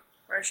hospital, bro.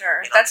 For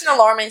sure. That's an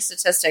alarming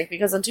statistic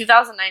because in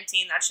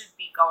 2019 that should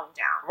be going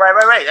down.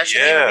 Right. That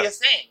shouldn't even be a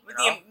thing. With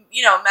the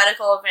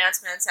medical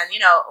advancements and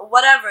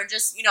whatever,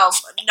 just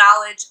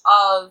knowledge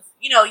of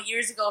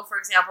years ago, for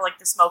example, like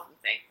the smoking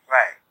thing.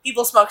 Right.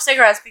 People smoke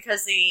cigarettes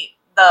because the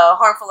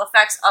harmful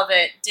effects of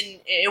it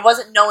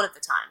wasn't known at the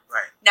time.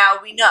 Right. Now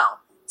we know.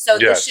 So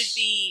this should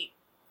be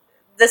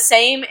the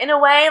same in a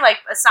way,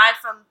 like aside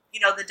from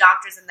the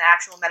doctors and the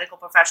actual medical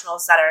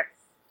professionals that are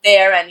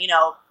there and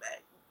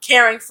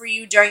caring for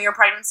you during your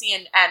pregnancy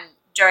and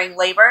during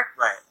labor.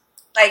 Right.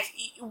 Like,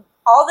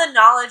 all the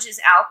knowledge is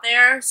out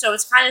there, so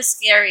it's kind of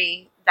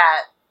scary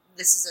that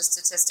this is a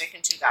statistic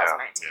in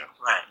 2019.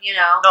 Right.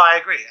 No, I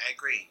agree.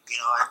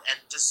 And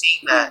just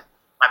seeing that,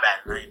 my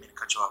bad, I didn't mean to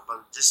cut you off,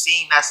 but just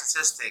seeing that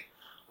statistic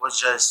was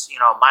just,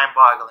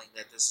 mind-boggling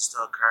that this is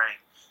still occurring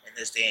in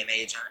this day and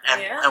age.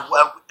 And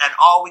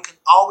all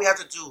we have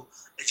to do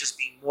is just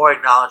be more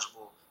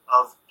knowledgeable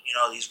of,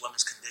 these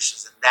women's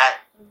conditions, and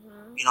that,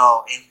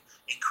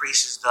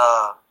 increases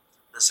the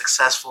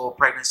successful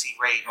pregnancy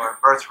rate or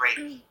birth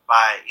rate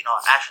by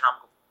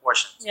astronomical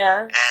proportions.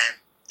 Yeah, and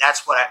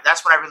that's what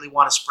I really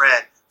want to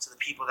spread to the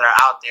people that are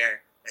out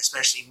there,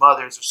 especially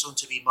mothers or soon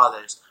to be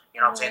mothers.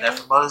 I'm saying that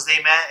for Mother's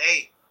Day, man.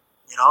 Hey,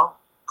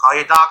 call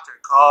your doctor.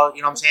 Have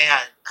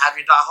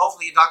your doctor.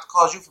 Hopefully your doctor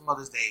calls you for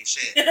Mother's Day.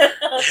 Shit. You know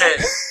what I'm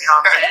saying?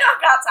 They don't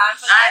got time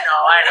for that.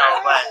 I know,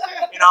 but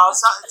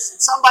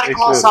somebody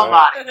call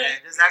somebody,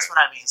 man. That's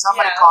what I mean.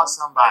 Somebody call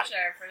somebody.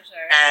 For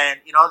sure. And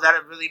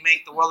that'll really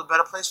make the world a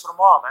better place for them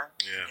all, man.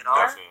 Yeah,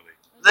 definitely.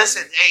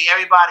 Listen, hey,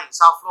 everybody,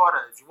 South Florida,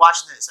 if you're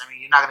watching this,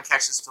 you're not gonna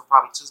catch this until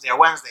probably Tuesday or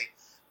Wednesday.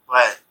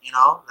 But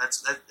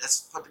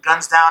let's put the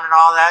guns down and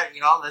all that.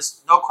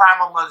 Let's no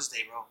crime on Mother's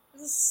Day, bro.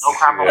 No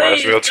crime on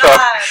Mother's Day. That's real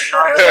tough.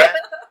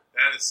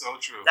 That is so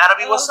true. That'll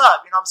be what's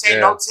up. You know what I'm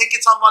saying? Yeah. No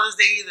tickets on Mother's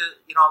Day either.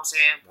 You know what I'm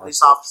saying?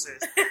 Police officers.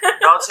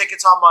 No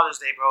tickets on Mother's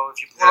Day, bro. If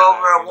you pull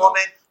over a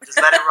woman, just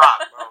let it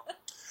rock, bro.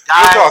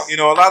 Guys,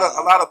 real talk,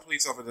 a lot of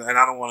police officers, and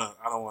I don't want to,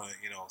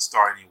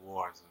 start any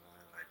wars and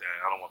anything like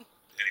that. I don't want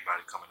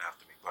anybody coming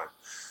after me, but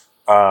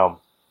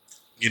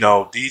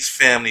these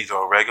families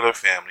are regular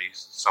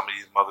families. Some of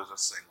these mothers are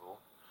single,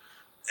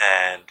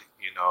 and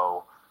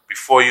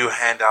before you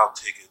hand out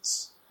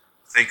tickets,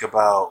 think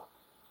about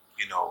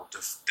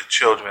the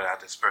children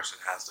that this person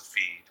has to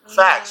feed.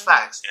 Facts.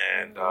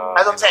 And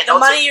as I'm saying, the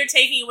money you're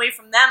taking away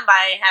from them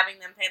by having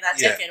them pay that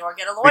ticket or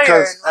get a lawyer.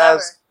 Because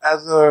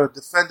as a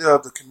defender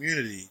of the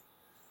community,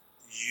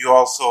 you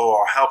also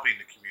are helping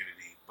the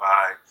community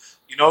by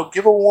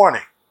give a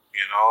warning.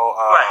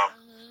 Right.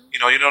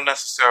 You don't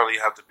necessarily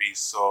have to be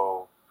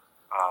so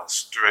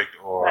strict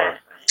or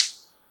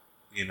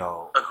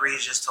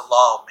egregious to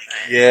law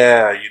making.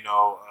 Yeah,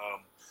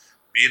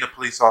 being a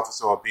police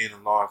officer or being a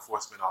law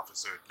enforcement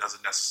officer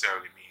doesn't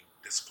necessarily mean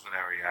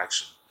disciplinary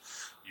action.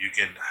 You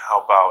can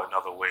help out in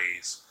other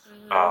ways.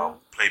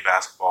 Play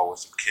basketball with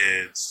some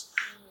kids.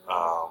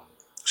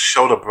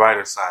 Show the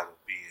brighter side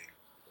of being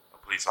a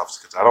police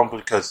officer.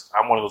 Because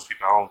I'm one of those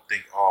people. I don't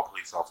think all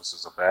police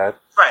officers are bad.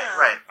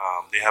 Right.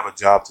 They have a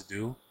job to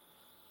do,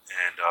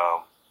 and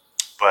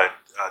but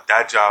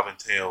that job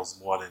entails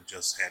more than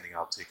just handing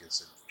out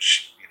tickets and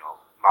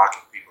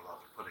locking people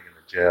up and putting them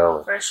in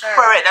jail. For sure.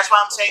 Right. That's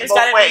why I'm saying both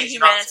ways. There's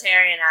got to be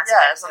humanitarian aspect.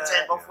 Yeah, that's what I'm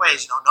saying both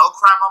ways. No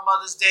crime on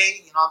Mother's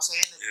Day. You know what I'm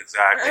saying?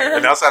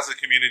 Exactly. And us as a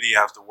community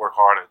have to work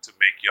harder to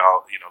make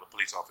y'all, the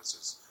police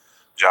officers'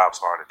 jobs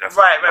harder.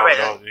 Definitely. Right.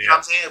 You know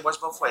what I'm saying? It works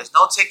both ways.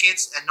 No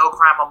tickets and no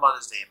crime on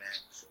Mother's Day, man.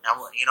 Now,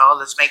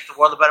 let's make the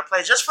world a better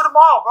place just for them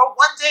all, bro.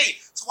 One day,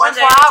 24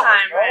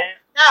 hours, bro. Right.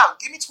 Now,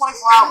 give me 24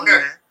 hours,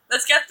 man.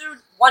 Let's get through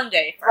one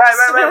day first.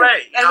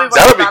 Right. That would be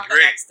great. The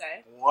next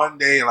day. One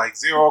day, like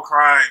zero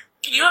crime.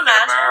 Can you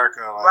imagine?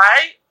 America,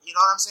 right? You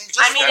know what I'm saying?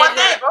 Just for one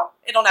day, bro.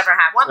 It'll never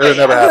happen. It'll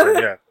never happen,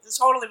 yeah. It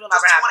totally will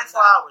never happen. Just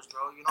 24 hours,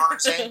 bro. You know what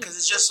I'm saying? Because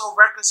it's just so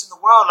reckless in the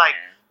world. Like,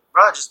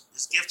 bro, just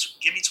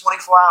give me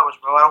 24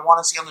 hours, bro. I don't want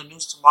to see on the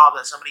news tomorrow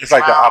that somebody. It's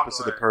like the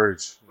opposite of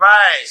Purge.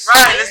 Right.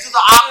 Let's do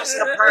the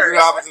opposite of Purge. Let's do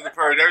the opposite of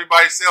Purge.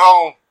 Everybody sit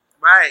home.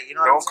 Right. You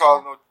know what I'm saying?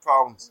 Don't cause no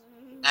problems.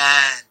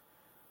 And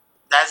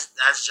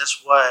that's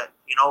just what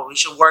we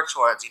should work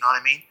towards. You know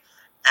what I mean?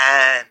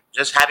 And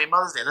just happy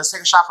Mother's Day. Let's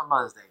take a shot for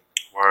Mother's Day.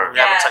 Word. We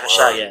haven't took a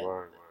shot yet.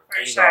 For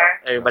sure.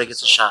 Everybody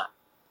gets a shot.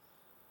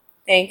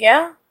 Thank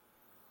you.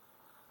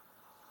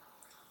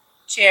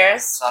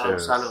 Cheers. Salud.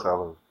 Salud.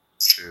 Salud.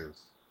 Cheers.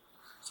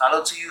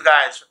 Salud to you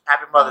guys.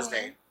 Happy Mother's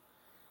Day.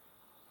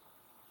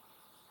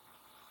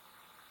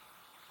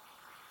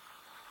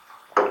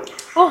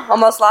 Ooh,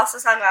 almost lost the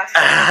sunglasses.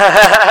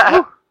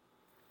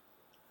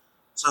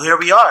 So here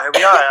we are.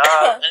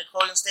 Any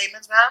closing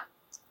statements, man?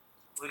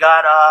 We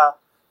got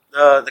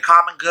the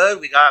common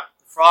good. We got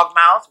frog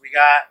mouth. We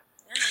got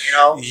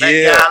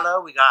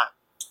Gala. We got.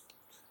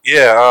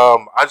 Yeah.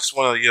 I just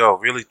want to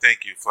really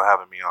thank you for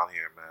having me on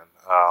here, man.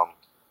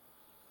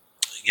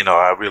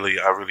 I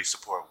really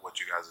support what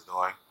you guys are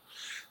doing,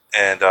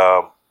 and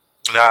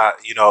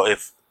now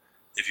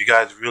if you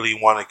guys really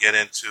want to get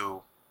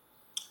into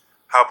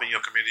helping your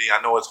community, I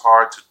know it's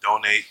hard to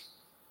donate,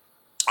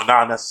 or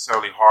not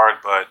necessarily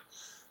hard, but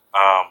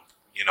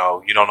you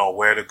don't know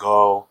where to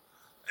go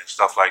and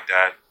stuff like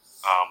that.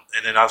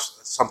 And then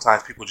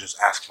sometimes people just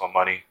ask for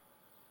money,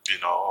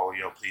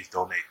 please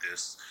donate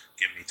this,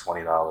 give me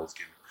 $20,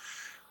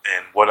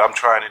 and what I'm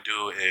trying to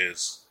do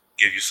is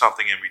give you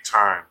something in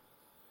return.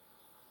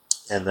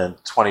 And then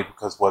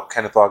because what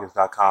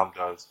KennethAuguste.com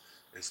does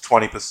is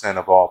 20%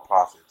 of all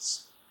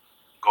profits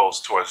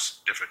goes towards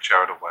different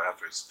charitable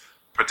efforts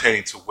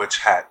pertaining to which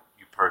hat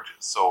you purchase.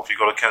 So if you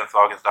go to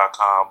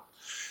KennethAuguste.com,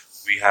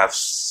 we have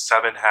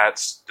 7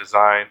 hats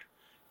designed.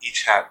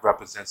 Each hat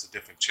represents a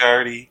different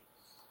charity.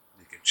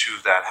 You can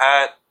choose that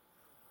hat,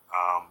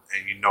 and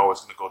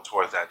it's going to go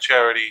towards that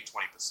charity,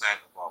 20%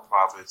 of all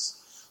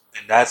profits.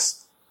 And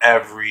that's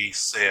every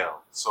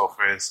sale. So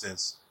for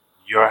instance,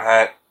 your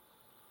hat,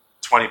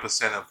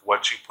 20% of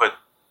what you put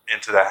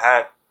into the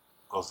hat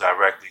goes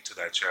directly to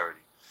that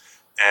charity.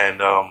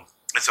 And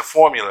it's a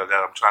formula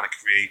that I'm trying to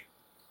create.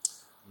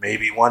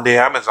 Maybe one day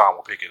Amazon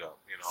will pick it up.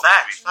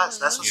 Facts.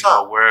 That's what's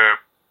up. Where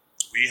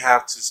we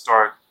have to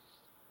start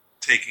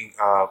making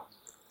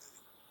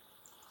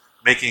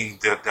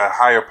the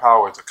higher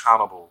powers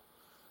accountable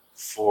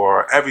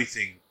for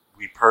everything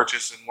we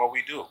purchase and what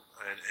we do,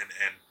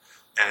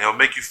 and it'll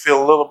make you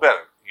feel a little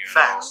better.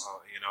 Facts.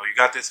 You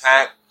got this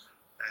hat.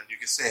 And you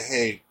can say,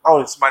 "Hey,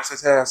 somebody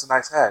says, hey, that's a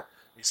nice hat."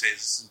 You say,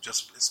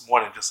 "It's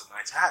more than just a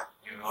nice hat."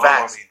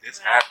 Facts. This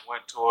hat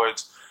went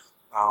towards,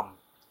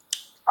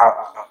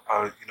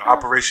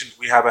 operations.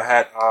 We have a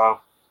hat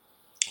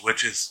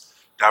which is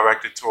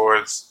directed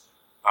towards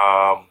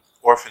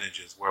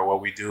orphanages, where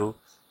what we do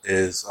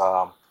is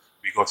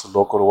we go to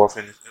local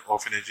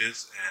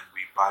orphanages and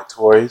we buy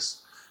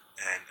toys,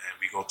 and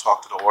we go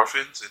talk to the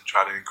orphans and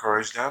try to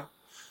encourage them.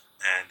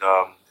 And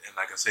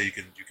like I say, you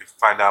can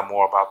find out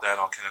more about that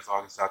on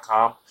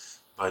KennethAuguste.com.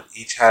 But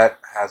each hat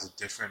has a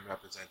different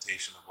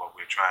representation of what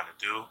we're trying to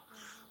do,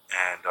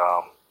 and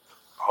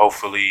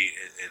hopefully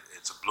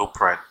it's a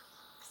blueprint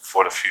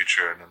for the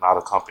future in a lot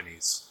of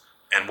companies.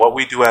 And what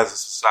we do as a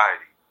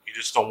society, you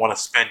just don't want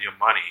to spend your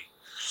money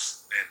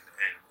and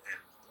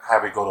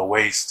have it go to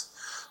waste,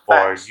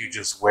 or you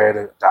just wear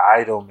the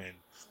item and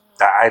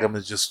the item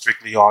is just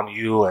strictly on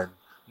you and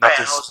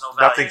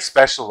nothing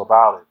special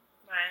about it.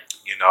 Right.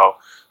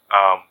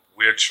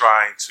 We're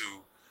trying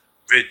to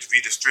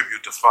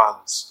redistribute the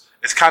funds.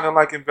 It's kind of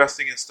like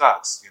investing in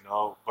stocks,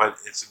 but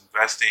it's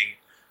investing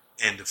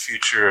in the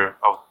future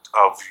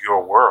of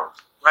your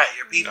world. Right,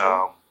 your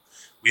people.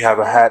 We have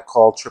a hat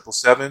called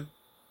 777,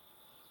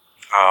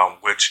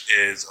 which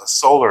is a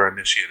solar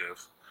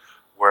initiative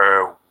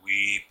where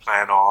we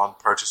plan on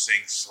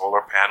purchasing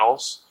solar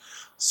panels,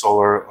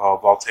 solar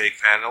voltaic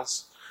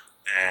panels,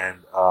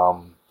 and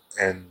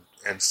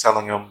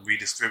selling them,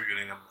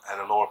 redistributing them at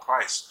a lower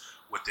price,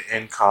 with the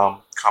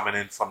income coming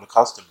in from the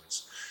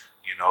customers,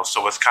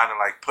 So it's kind of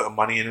like putting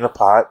money in a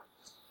pot,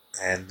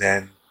 and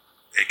then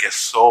it gets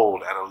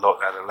sold at a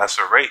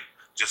lesser rate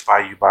just by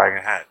you buying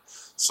a hat.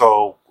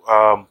 So,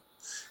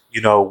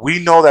 we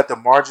know that the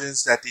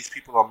margins that these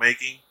people are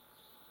making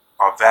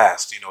are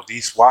vast.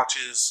 These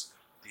watches,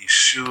 these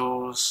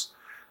shoes,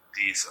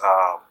 these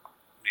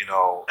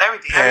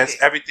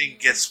everything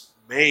gets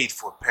made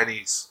for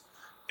pennies,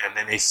 and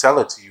then they sell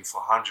it to you for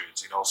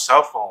hundreds.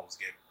 Cell phones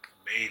get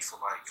made for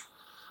like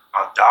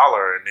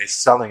 $1, and they're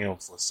selling them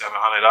for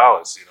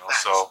 $700.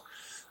 So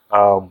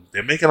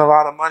they're making a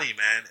lot of money,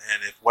 man.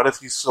 And what if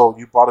you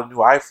bought a new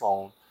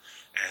iPhone,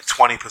 and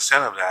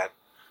 20% of that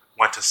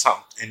went to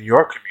something in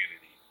your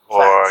community,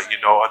 or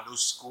a new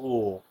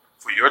school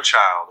for your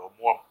child, or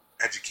more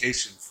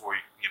education for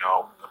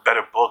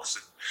better books,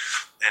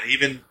 and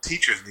even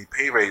teachers need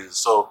pay raises.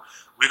 So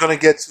we're gonna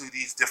get to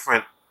these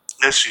different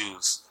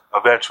issues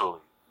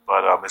eventually,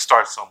 but it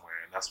starts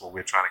somewhere, and that's what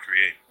we're trying to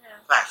create.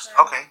 Facts.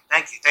 Okay.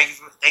 Thank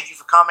you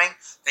for coming.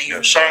 Thank you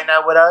for sharing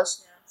that with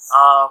us. Yes.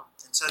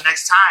 Until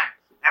next time,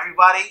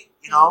 everybody,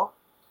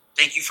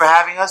 thank you for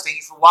having us. Thank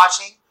you for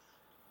watching.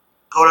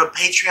 Go to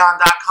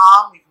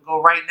patreon.com. You can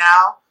go right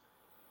now.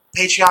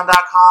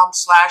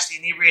 Patreon.com/The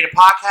Inebriated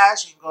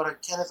Podcast. You can go to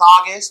Kenneth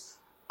Auguste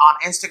on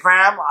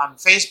Instagram, on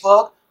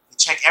Facebook. You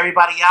check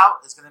everybody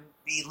out. There's going to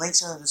be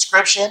links in the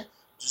description.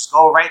 Just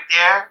go right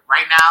there,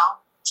 right now.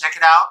 check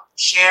it out.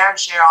 Share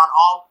on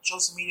all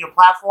social media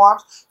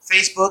platforms.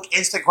 Facebook,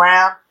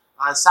 Instagram,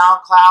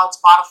 SoundCloud,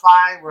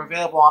 Spotify. We're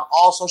available on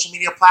all social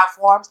media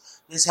platforms.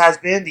 This has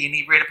been the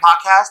Inebriated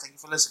Podcast. Thank you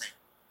for listening.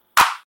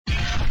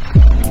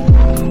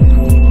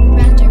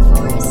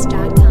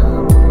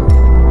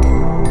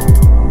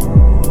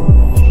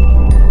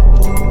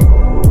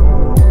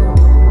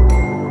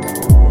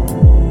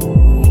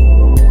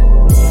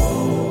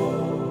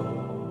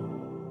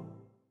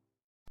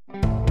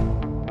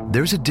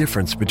 There's a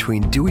difference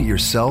between do it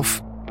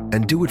yourself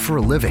and do it for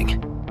a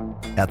living.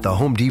 At the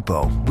Home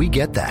Depot, we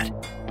get that.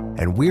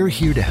 And we're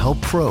here to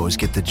help pros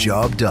get the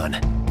job done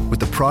with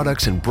the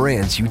products and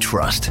brands you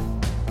trust.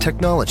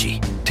 Technology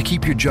to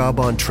keep your job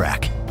on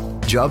track.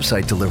 Job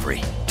site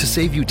delivery to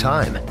save you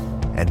time.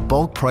 And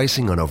bulk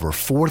pricing on over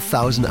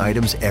 4,000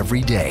 items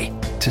every day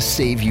to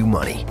save you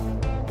money.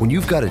 When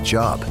you've got a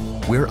job,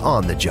 we're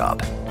on the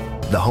job.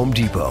 The Home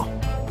Depot.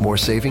 More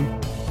saving,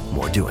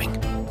 more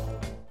doing.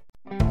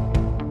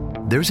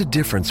 There's a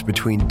difference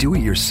between do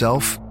it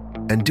yourself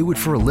and do it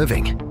for a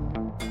living.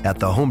 At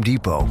the Home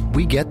Depot,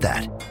 we get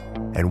that.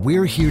 And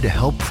we're here to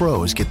help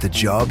pros get the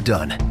job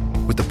done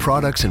with the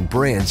products and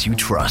brands you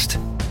trust.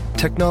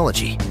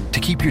 Technology to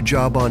keep your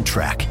job on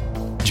track.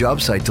 Job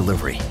site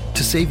delivery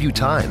to save you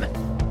time.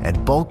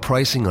 And bulk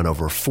pricing on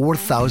over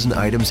 4,000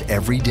 items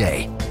every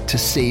day to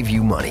save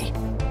you money.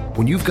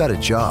 When you've got a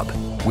job,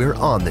 we're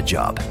on the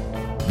job.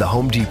 The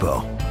Home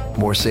Depot.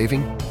 More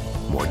saving,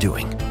 more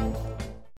doing.